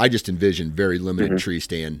I just envision very limited tree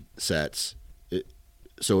stand sets.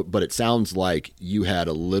 But it sounds like you had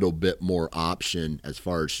a little bit more option as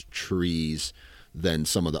far as trees than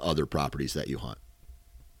some of the other properties that you hunt.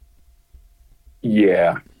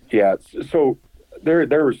 Yeah. So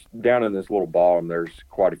there was down in this little bottom, there's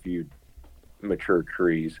quite a few mature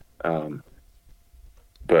trees.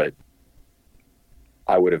 But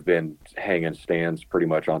I would have been hanging stands pretty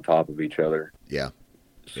much on top of each other. Yeah.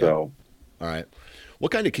 So. All right.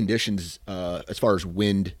 What kind of conditions, as far as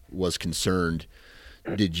wind was concerned,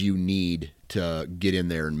 did you need to get in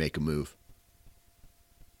there and make a move?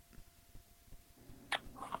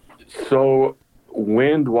 So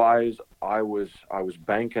wind wise, I was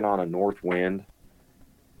banking on a north wind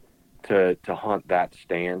to hunt that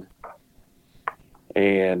stand.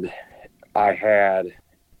 And I had,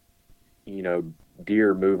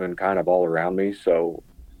 deer moving kind of all around me. So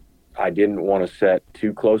I didn't want to set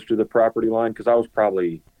too close to the property line, because I was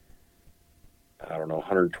probably,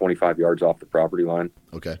 125 yards off the property line.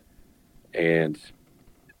 Okay. And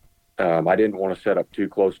I didn't want to set up too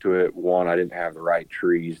close to it. One, I didn't have the right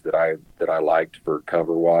trees that I liked for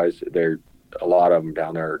cover wise. A lot of them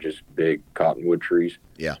down there are just big cottonwood trees.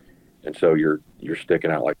 Yeah. And so you're sticking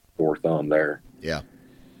out like a sore thumb there. Yeah.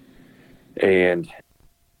 And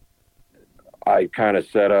I kind of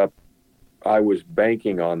set up, I was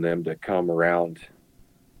banking on them to come around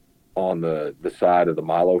on the side of the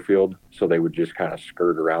Milo field, so they would just kind of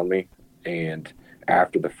skirt around me. And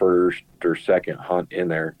after the first or second hunt in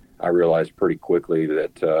there, I realized pretty quickly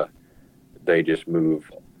that they just move,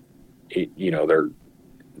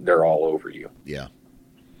 they're all over you. Yeah.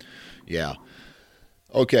 Yeah.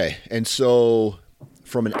 Okay. And so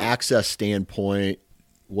from an access standpoint,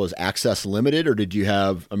 was access limited, or did you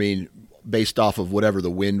have, based off of whatever the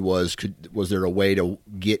wind was there a way to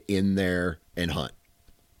get in there and hunt?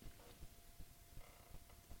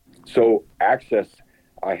 So access,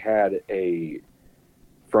 I had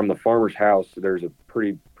from the farmer's house, there's a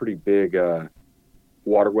pretty big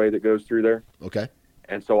waterway that goes through there. Okay.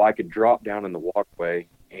 And so I could drop down in the waterway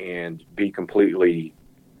and be completely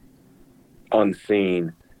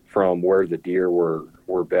unseen from where the deer were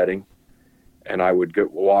bedding. And I would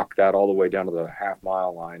walk that all the way down to the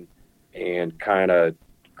half-mile line and kind of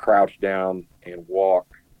crouch down and walk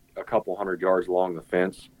a couple hundred yards along the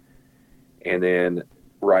fence. And then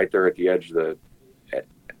right there at the edge of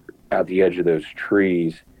those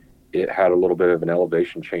trees, it had a little bit of an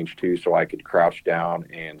elevation change too, so I could crouch down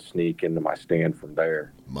and sneak into my stand from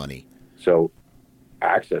there. Money. So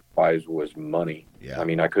access wise was money. Yeah.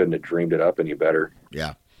 I couldn't have dreamed it up any better.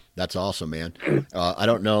 Yeah. That's awesome, man. I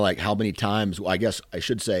don't know how many times, I guess I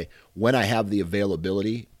should say, when I have the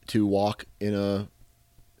availability to walk in a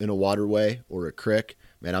waterway or a creek,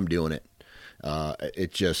 man, I'm doing it.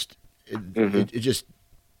 It's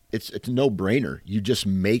a no-brainer.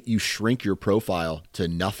 You shrink your profile to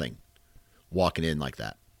nothing walking in like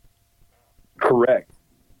that. Correct.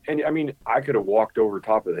 And I could have walked over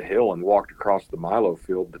top of the hill and walked across the Milo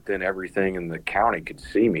field, but then everything in the county could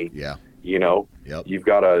see me. Yeah. Yep. You've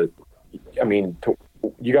got to,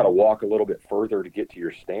 you got to walk a little bit further to get to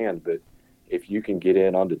your stand, but if you can get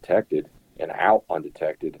in undetected and out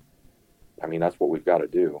undetected, that's what we've got to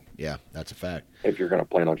do. Yeah, that's a fact. If you're going to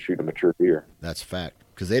plan on shooting a mature deer. That's a fact.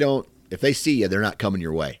 Because if they see you, they're not coming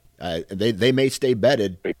your way. They may stay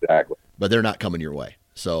bedded. Exactly. But they're not coming your way.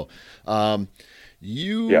 So,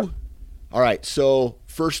 Yep. All right. So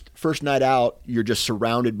first night out, you're just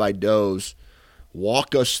surrounded by does.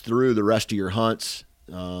 Walk us through the rest of your hunts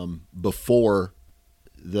before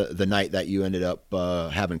the night that you ended up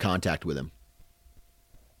having contact with him.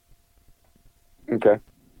 Okay.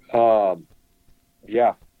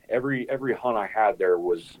 Yeah. Every hunt I had there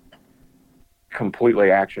was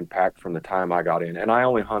completely action packed from the time I got in, and I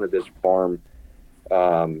only hunted this farm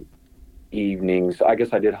evenings. I guess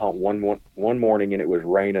I did hunt one morning, and it was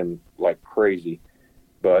raining like crazy.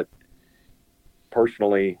 But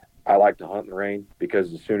personally, I like to hunt in the rain,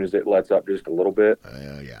 because as soon as it lets up just a little bit,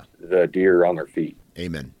 the deer are on their feet.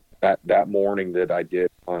 Amen. That morning that I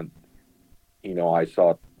did hunt, I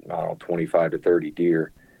saw 25 to 30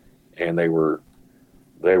 deer, and they were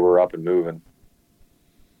up and moving.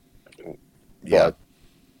 Yeah.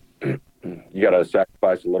 But you got to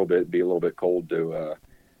sacrifice a little bit, be a little bit cold to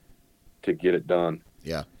get it done.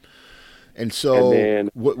 Yeah. And so, And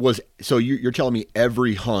then, you're telling me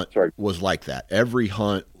every hunt sorry, was like that? Every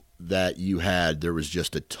hunt that you had, there was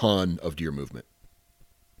just a ton of deer movement.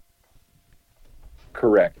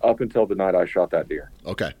 correct. Up until the night I shot that deer.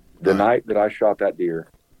 Okay. The night that I shot that deer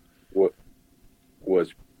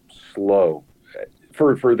was slow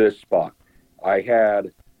for this spot. I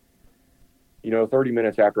had, 30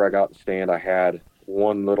 minutes after I got the stand, I had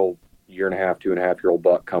one little 1.5, 2.5-year-old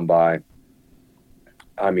buck come by.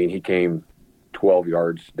 I mean, he came 12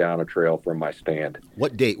 yards down a trail from my stand.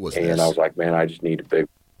 What date was this? And I was like, man, I just need a big.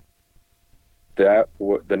 The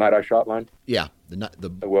night I shot mine? Yeah.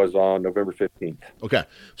 It was on November 15th. Okay.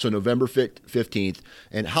 So November 15th.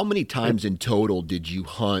 And how many times in total did you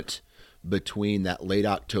hunt between that late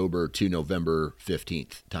October to November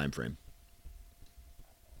 15th timeframe?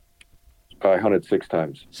 I hunted 6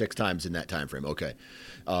 times. 6 times in that time frame. Okay.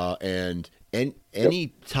 And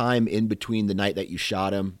any time in between the night that you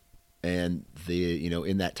shot him and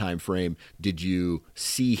in that time frame, did you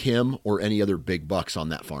see him or any other big bucks on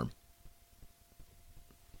that farm?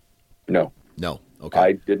 No. Okay.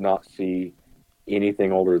 I did not see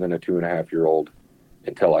anything older than a 2.5-year-old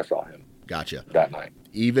until I saw him. Gotcha. That night.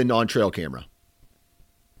 Even on trail camera?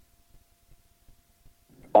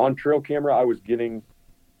 On trail camera, I was getting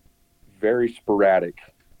very sporadic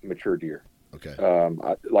mature deer. Okay.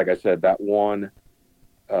 Like I said, that one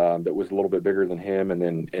that was a little bit bigger than him,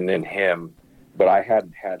 and then him, but I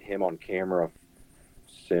hadn't had him on camera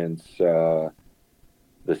since the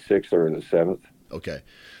 6th or the 7th. Okay.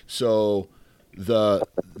 So the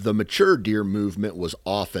mature deer movement was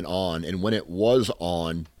off and on, and when it was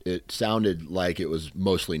on, it sounded like it was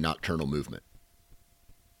mostly nocturnal movement.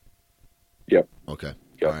 Yep. Okay.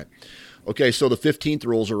 Yep. All right. Okay, so the 15th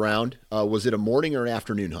rolls around. Was it a morning or an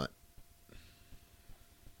afternoon hunt?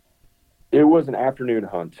 It was an afternoon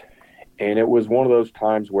hunt, and it was one of those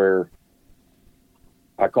times where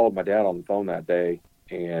I called my dad on the phone that day,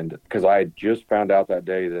 and because I had just found out that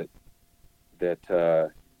day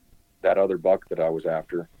that other buck that I was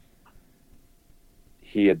after,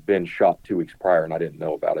 he had been shot 2 weeks prior, and I didn't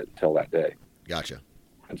know about it until that day. Gotcha.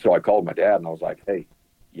 And so I called my dad, and I was like, hey,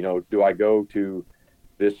 do I go to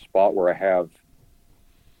this spot where I have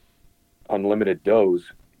unlimited does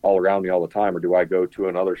all around me all the time, or do I go to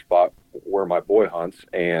another spot where my boy hunts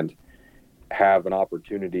and have an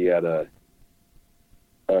opportunity at a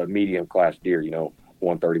medium class deer,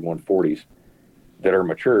 130, 140s that are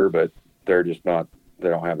mature, but they're just not, they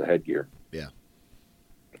don't have the headgear. Yeah.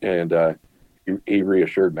 And he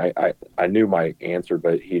reassured me. I knew my answer,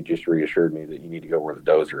 but he just reassured me that you need to go where the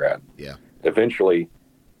does are at. Yeah. Eventually,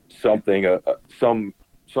 something of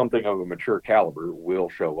a mature caliber will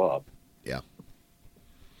show up. Yeah.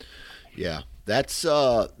 Yeah. That's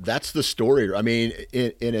the story. I mean,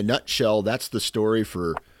 in a nutshell, that's the story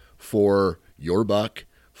for your buck,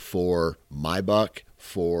 for my buck,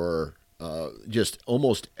 for just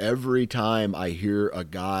almost every time I hear a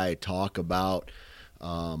guy talk about,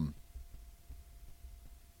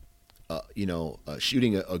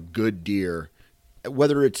 shooting a good deer,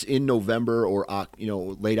 whether it's in November or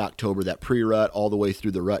late October, that pre-rut all the way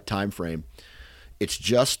through the rut time frame, it's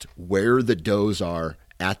just where the does are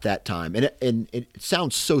at that time. And it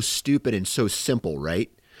sounds so stupid and so simple,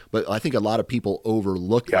 right? But I think a lot of people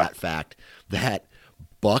overlook that fact that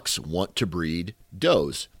bucks want to breed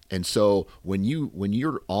does. And so when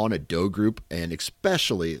you're on a doe group, and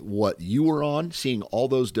especially what you were on, seeing all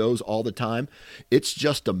those does all the time, it's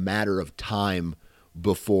just a matter of time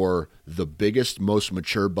before the biggest, most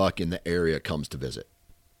mature buck in the area comes to visit.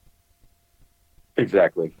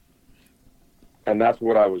 Exactly. And that's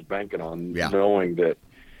what I was banking on, knowing that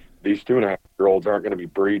these 2.5-year-olds aren't going to be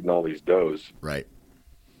breeding all these does. Right.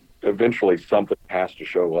 Eventually something has to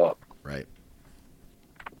show up. Right.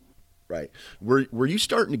 Right. Were you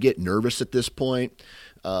starting to get nervous at this point?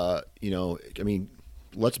 I mean,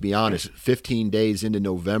 let's be honest, 15 days into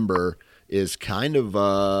November is kind of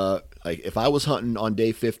like if I was hunting on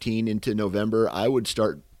day 15 into November, I would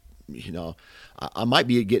start, I might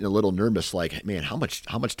be getting a little nervous, like, man, how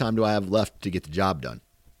much time do I have left to get the job done?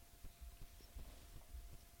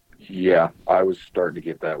 Yeah, I was starting to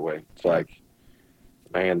get that way. It's like,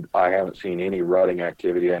 man, I haven't seen any rutting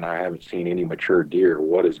activity, and I haven't seen any mature deer.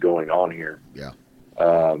 What is going on here? Yeah.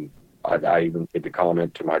 I even made the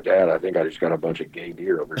comment to my dad, I think I just got a bunch of gay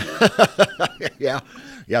deer over here.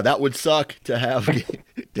 Yeah, that would suck to have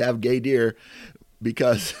gay deer,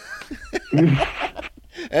 because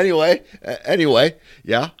Anyway,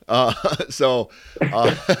 yeah. So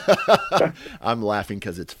I'm laughing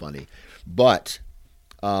because it's funny, but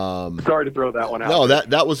Sorry to throw that one out. no,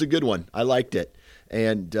 that was a good one. I liked it,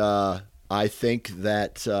 and I think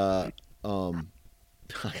that I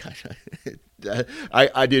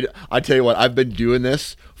did. I tell you what, I've been doing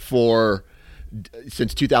this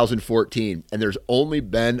since 2014, and there's only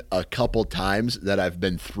been a couple times that I've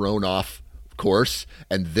been thrown off course,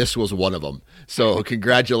 and this was one of them. So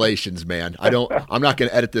congratulations, man. I'm not going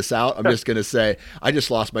to edit this out. I'm just going to say I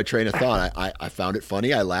just lost my train of thought. I found it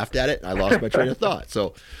funny. I laughed at it, and I lost my train of thought.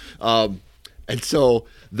 So, and so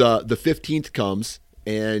the 15th comes,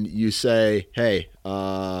 and you say, "Hey,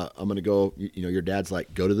 I'm going to go." Your dad's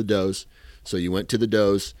like, "Go to the does." So you went to the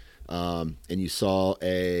does, and you saw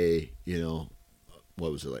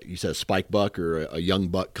what was it like? You said a spike buck or a young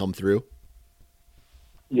buck come through?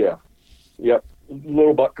 Yeah. Yep.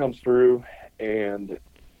 Little buck comes through, and,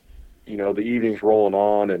 the evening's rolling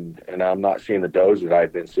on, and I'm not seeing the does that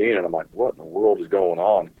I've been seeing, and I'm like, what in the world is going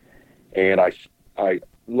on? And I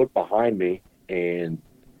look behind me, and,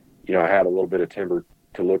 I had a little bit of timber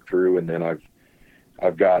to look through, and then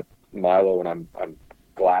I've got Milo, and I'm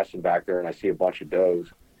glassing back there, and I see a bunch of does.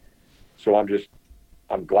 So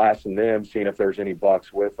I'm glassing them, seeing if there's any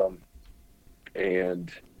bucks with them,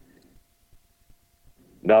 and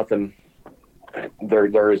nothing.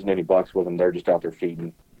 There isn't any bucks with them. They're just out there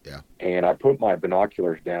feeding. Yeah. And I put my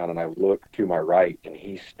binoculars down, and I look to my right, and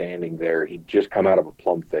he's standing there. He'd just come out of a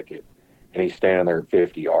plum thicket, and he's standing there at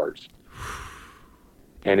 50 yards.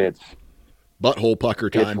 And it's butthole pucker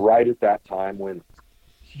time. It's right at that time when,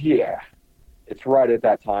 it's right at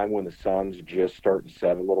that time when the sun's just starting to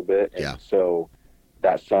set a little bit. And so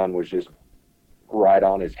that sun was just right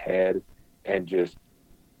on his head, and just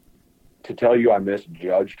to tell you I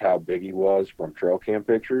misjudged how big he was from trail cam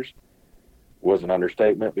pictures was an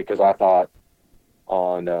understatement, because I thought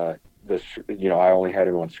on this, I only had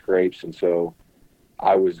him on scrapes, and so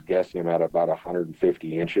I was guessing him at about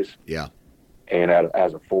 150 inches. Yeah. And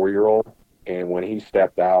as a 4-year-old, and when he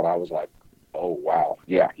stepped out, I was like, oh wow,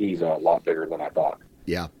 yeah, he's a lot bigger than I thought.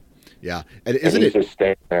 Yeah. And he's just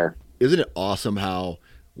standing there. Isn't it awesome how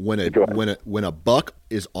when a buck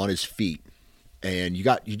is on his feet, and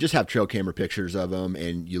you just have trail camera pictures of them,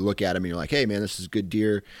 and you look at them and you're like, hey man, this is a good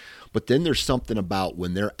deer. But then there's something about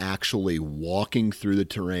when they're actually walking through the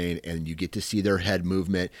terrain, and you get to see their head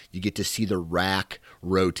movement, you get to see the rack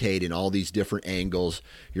rotate in all these different angles.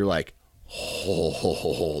 You're like,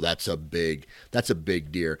 oh, that's a big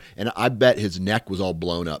deer. And I bet his neck was all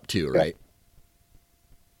blown up too, right?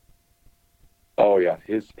 Oh yeah,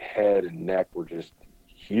 his head and neck were just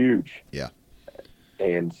huge. Yeah.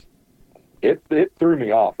 And it threw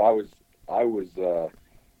me off. I was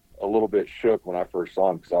a little bit shook when I first saw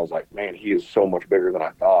him, because I was like, man, he is so much bigger than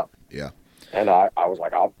I thought. Yeah. And I was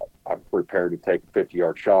like, I'm prepared to take a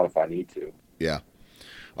 50-yard shot if I need to. Yeah.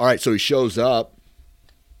 All right, so he shows up.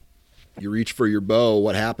 You reach for your bow.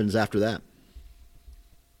 What happens after that?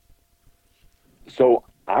 So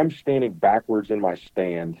I'm standing backwards in my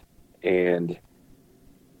stand, and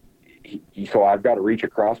so I've got to reach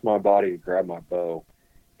across my body to grab my bow,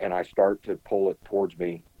 and I start to pull it towards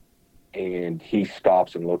me, and he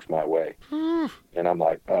stops and looks my way. And I'm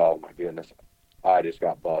like, oh my goodness, I just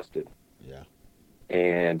got busted. Yeah.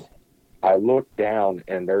 And I look down,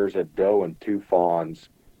 and there's a doe and 2 fawns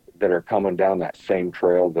that are coming down that same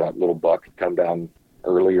trail that little buck had come down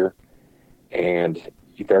earlier, and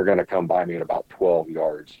they're going to come by me at about 12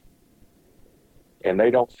 yards. And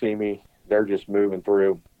they don't see me. They're just moving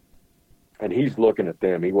through, and he's looking at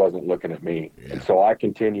them. He wasn't looking at me. Yeah. And so I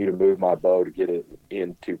continue to move my bow to get it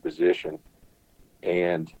into position,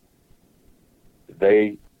 and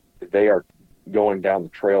they are going down the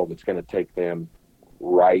trail that's going to take them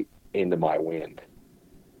right into my wind.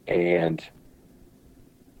 And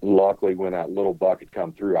luckily, when that little buck had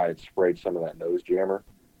come through, I had sprayed some of that nose jammer,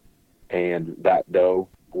 and that doe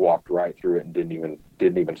walked right through it and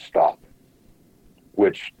didn't even stop,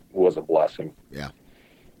 which was a blessing. Yeah.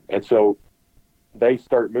 And so they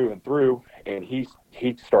start moving through, and he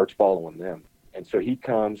starts following them. And so he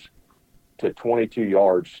comes to 22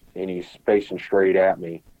 yards, and he's facing straight at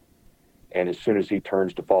me. And as soon as he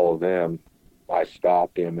turns to follow them, I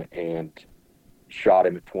stopped him and shot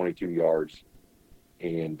him at 22 yards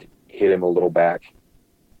and hit him a little back.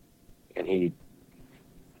 And he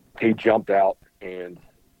jumped out and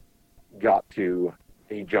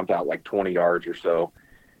he jumped out like 20 yards or so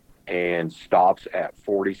and stops at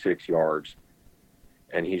 46 yards.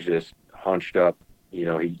 And he's just hunched up.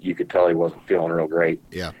 You could tell he wasn't feeling real great.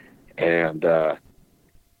 Yeah. And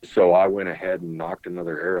so I went ahead and knocked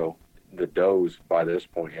another arrow the does by this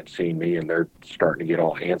point had seen me, and they're starting to get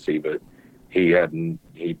all antsy, but he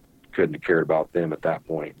couldn't have cared about them at that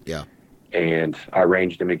point. Yeah. And I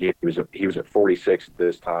ranged him again. He was at 46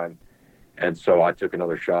 this time. And so I took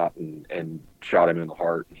another shot and shot him in the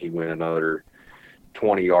heart. He went another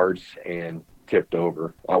 20 yards and tipped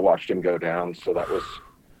over. I watched him go down. So that was,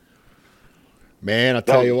 man, I'll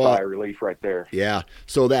tell you what, sigh of relief right there. Yeah.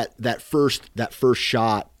 So that first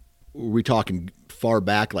shot, were we talking far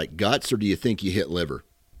back like guts, or do you think you hit liver?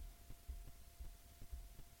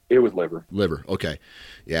 It was liver. Liver. Okay.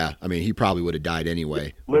 Yeah. I mean, he probably would have died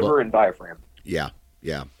anyway. Liver and diaphragm. Yeah.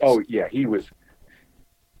 Yeah. Oh yeah.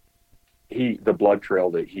 The blood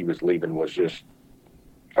trail that he was leaving was just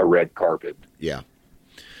a red carpet. Yeah.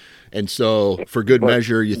 And so for good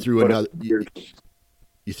measure, you threw another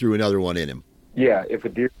one in him. Yeah. If a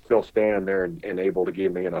deer's still standing there and able to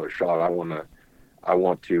give me another shot, I want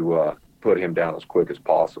to put him down as quick as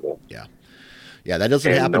possible. Yeah. Yeah. That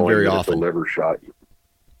doesn't happen very often. A liver shot.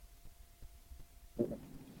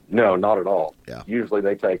 No, not at all. Yeah. Usually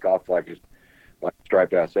they take off like a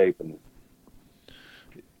striped ass ape, and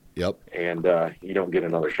yep. And you don't get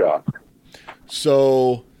another shot.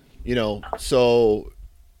 So, you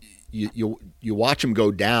watch him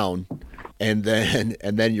go down, and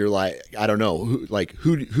then you're like, I don't know,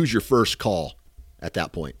 who's your first call at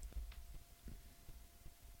that point?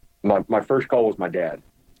 My first call was my dad.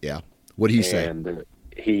 Yeah. What did he say? And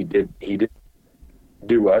he did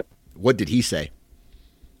do what? What did he say?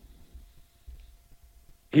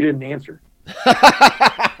 He didn't answer.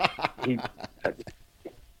 He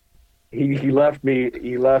left me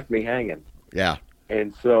hanging. Yeah.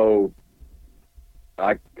 And so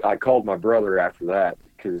I called my brother after that,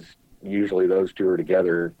 because usually those two are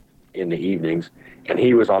together in the evenings, and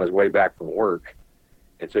he was on his way back from work,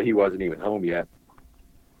 and so he wasn't even home yet.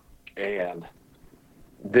 And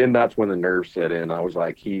then that's when the nerves set in. I was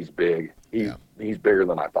like, he's big. He's bigger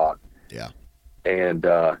than I thought. Yeah. And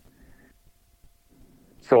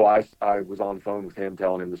so I was on the phone with him,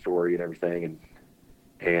 telling him the story and everything,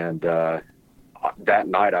 and that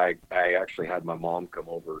night I actually had my mom come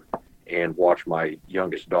over and watch my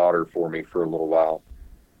youngest daughter for me for a little while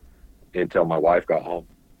until my wife got home.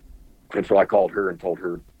 And so I called her and told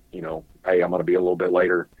her, hey, I'm going to be a little bit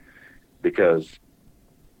later because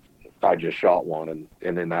I just shot one.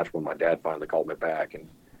 And then that's when my dad finally called me back and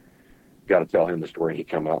got to tell him the story. He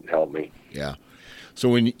come out and helped me. Yeah. So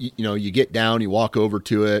when you get down, you walk over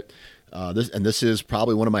to it. This is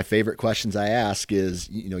probably one of my favorite questions I ask is,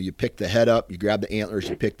 you pick the head up, you grab the antlers,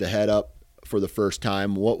 you pick the head up for the first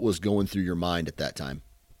time. What was going through your mind at that time?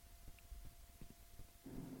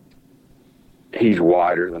 He's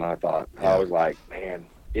wider than I thought. Yeah. I was like, man,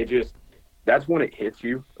 that's when it hits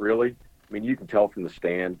you, really. I mean, you can tell from the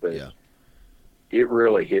stand, but yeah. It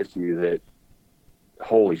really hits you that,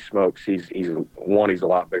 holy smokes, he's a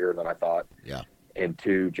lot bigger than I thought. Yeah. And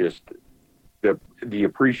two, just the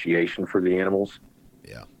appreciation for the animals.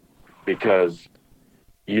 Yeah. Because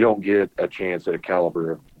you don't get a chance at a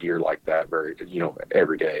caliber of deer like that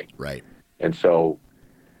every day. Right. And so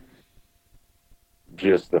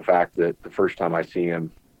just the fact that the first time I see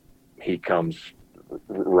him, he comes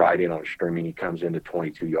right in on a streaming. He comes into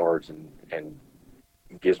 22 yards and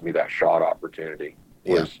gives me that shot opportunity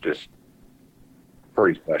was just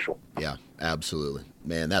pretty special. Yeah, absolutely.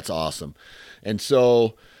 Man, that's awesome. And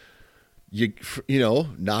so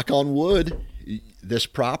knock on wood, this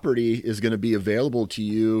property is going to be available to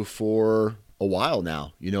you for a while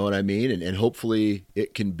now. You know what I mean? And hopefully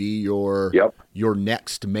it can be your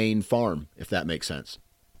next main farm, if that makes sense.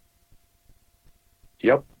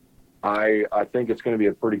 Yep. I think it's going to be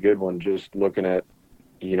a pretty good one. Just looking at,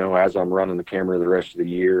 as I'm running the camera the rest of the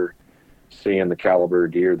year, seeing the caliber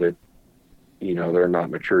of deer that, they're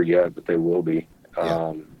not mature yet, but they will be,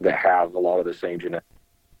 that have a lot of the same genetics.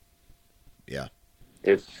 Yeah.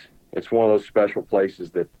 It's one of those special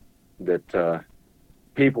places that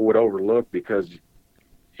people would overlook because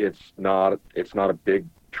it's not a big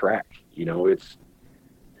tract. It's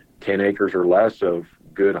 10 acres or less of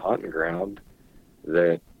good hunting ground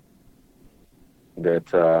that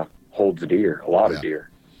holds a lot of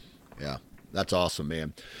deer. Yeah. That's awesome,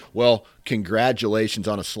 man. Well, congratulations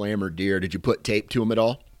on a slammer deer. Did you put tape to him at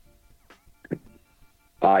all?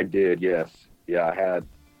 I did, yes. Yeah, I had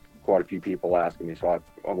quite a few people asking me, so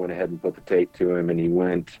I went ahead and put the tape to him, and he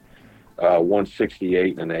went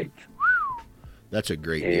 168 1/8. That's a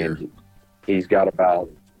great deer. And he's got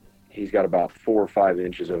about 4 or 5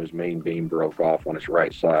 inches of his main beam broke off on his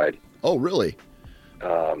right side. Oh, really?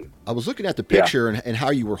 I was looking at the picture and how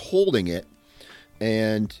you were holding it,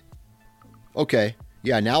 and okay,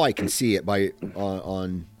 yeah, now I can see it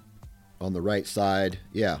on On the right side.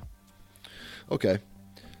 Yeah. Okay.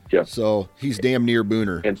 Yeah. So he's damn near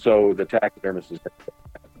Booner. And so the taxidermist is.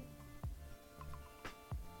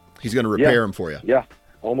 He's going to repair him for you. Yeah.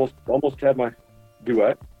 Almost had my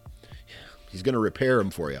duet. He's going to repair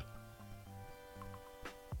him for you.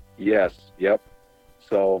 Yes. Yep.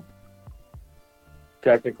 So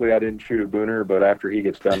technically I didn't shoot a Booner, but after he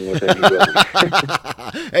gets done with it, he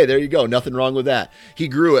will. Hey, there you go. Nothing wrong with that. He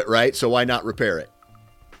grew it, right? So why not repair it?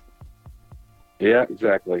 Yeah,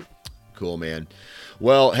 exactly. Cool, man.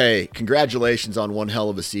 Well, hey, congratulations on one hell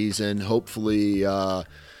of a season. Hopefully,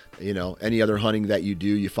 any other hunting that you do,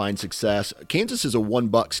 you find success. Kansas is a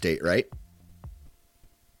 $1 state, right?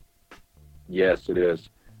 Yes, it is,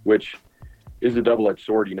 which is a double-edged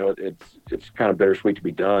sword. It's kind of bittersweet to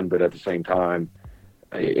be done, but at the same time,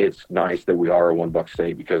 it's nice that we are a $1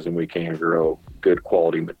 state because then we can grow good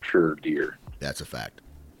quality, mature deer. That's a fact.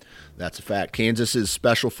 That's a fact. Kansas is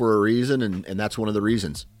special for a reason, and that's one of the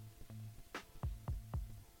reasons.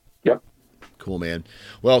 Yep. Cool, man.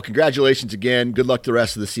 Well, congratulations again. Good luck the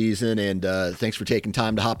rest of the season, and thanks for taking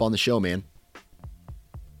time to hop on the show, man.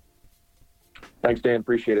 Thanks, Dan.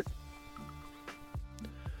 Appreciate it.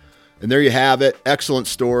 And there you have it. Excellent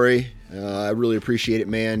story. I really appreciate it,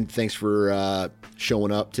 man. Thanks for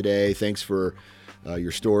showing up today. Thanks for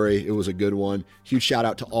your story. It was a good one. Huge shout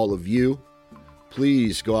out to all of you.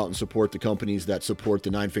 Please go out and support the companies that support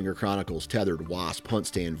the Nine Finger Chronicles, Tethered, Wasp, Hunt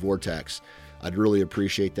Stand, Vortex. I'd really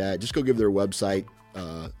appreciate that. Just go give their websites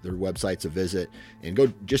a visit and go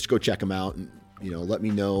check them out. And, let me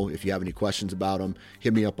know if you have any questions about them.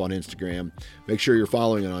 Hit me up on Instagram. Make sure you're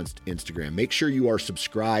following it on Instagram. Make sure you are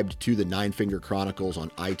subscribed to the Nine Finger Chronicles on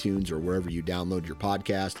iTunes or wherever you download your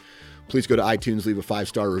podcast. Please go to iTunes, leave a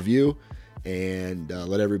 5-star review, and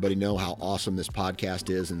let everybody know how awesome this podcast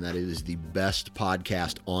is and that it is the best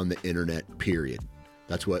podcast on the internet, period.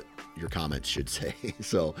 That's what your comments should say.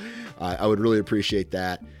 So I would really appreciate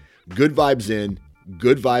that. Good vibes in,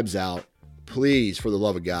 good vibes out. Please, for the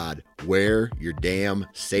love of God, wear your damn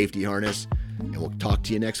safety harness, and we'll talk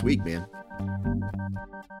to you next week, man.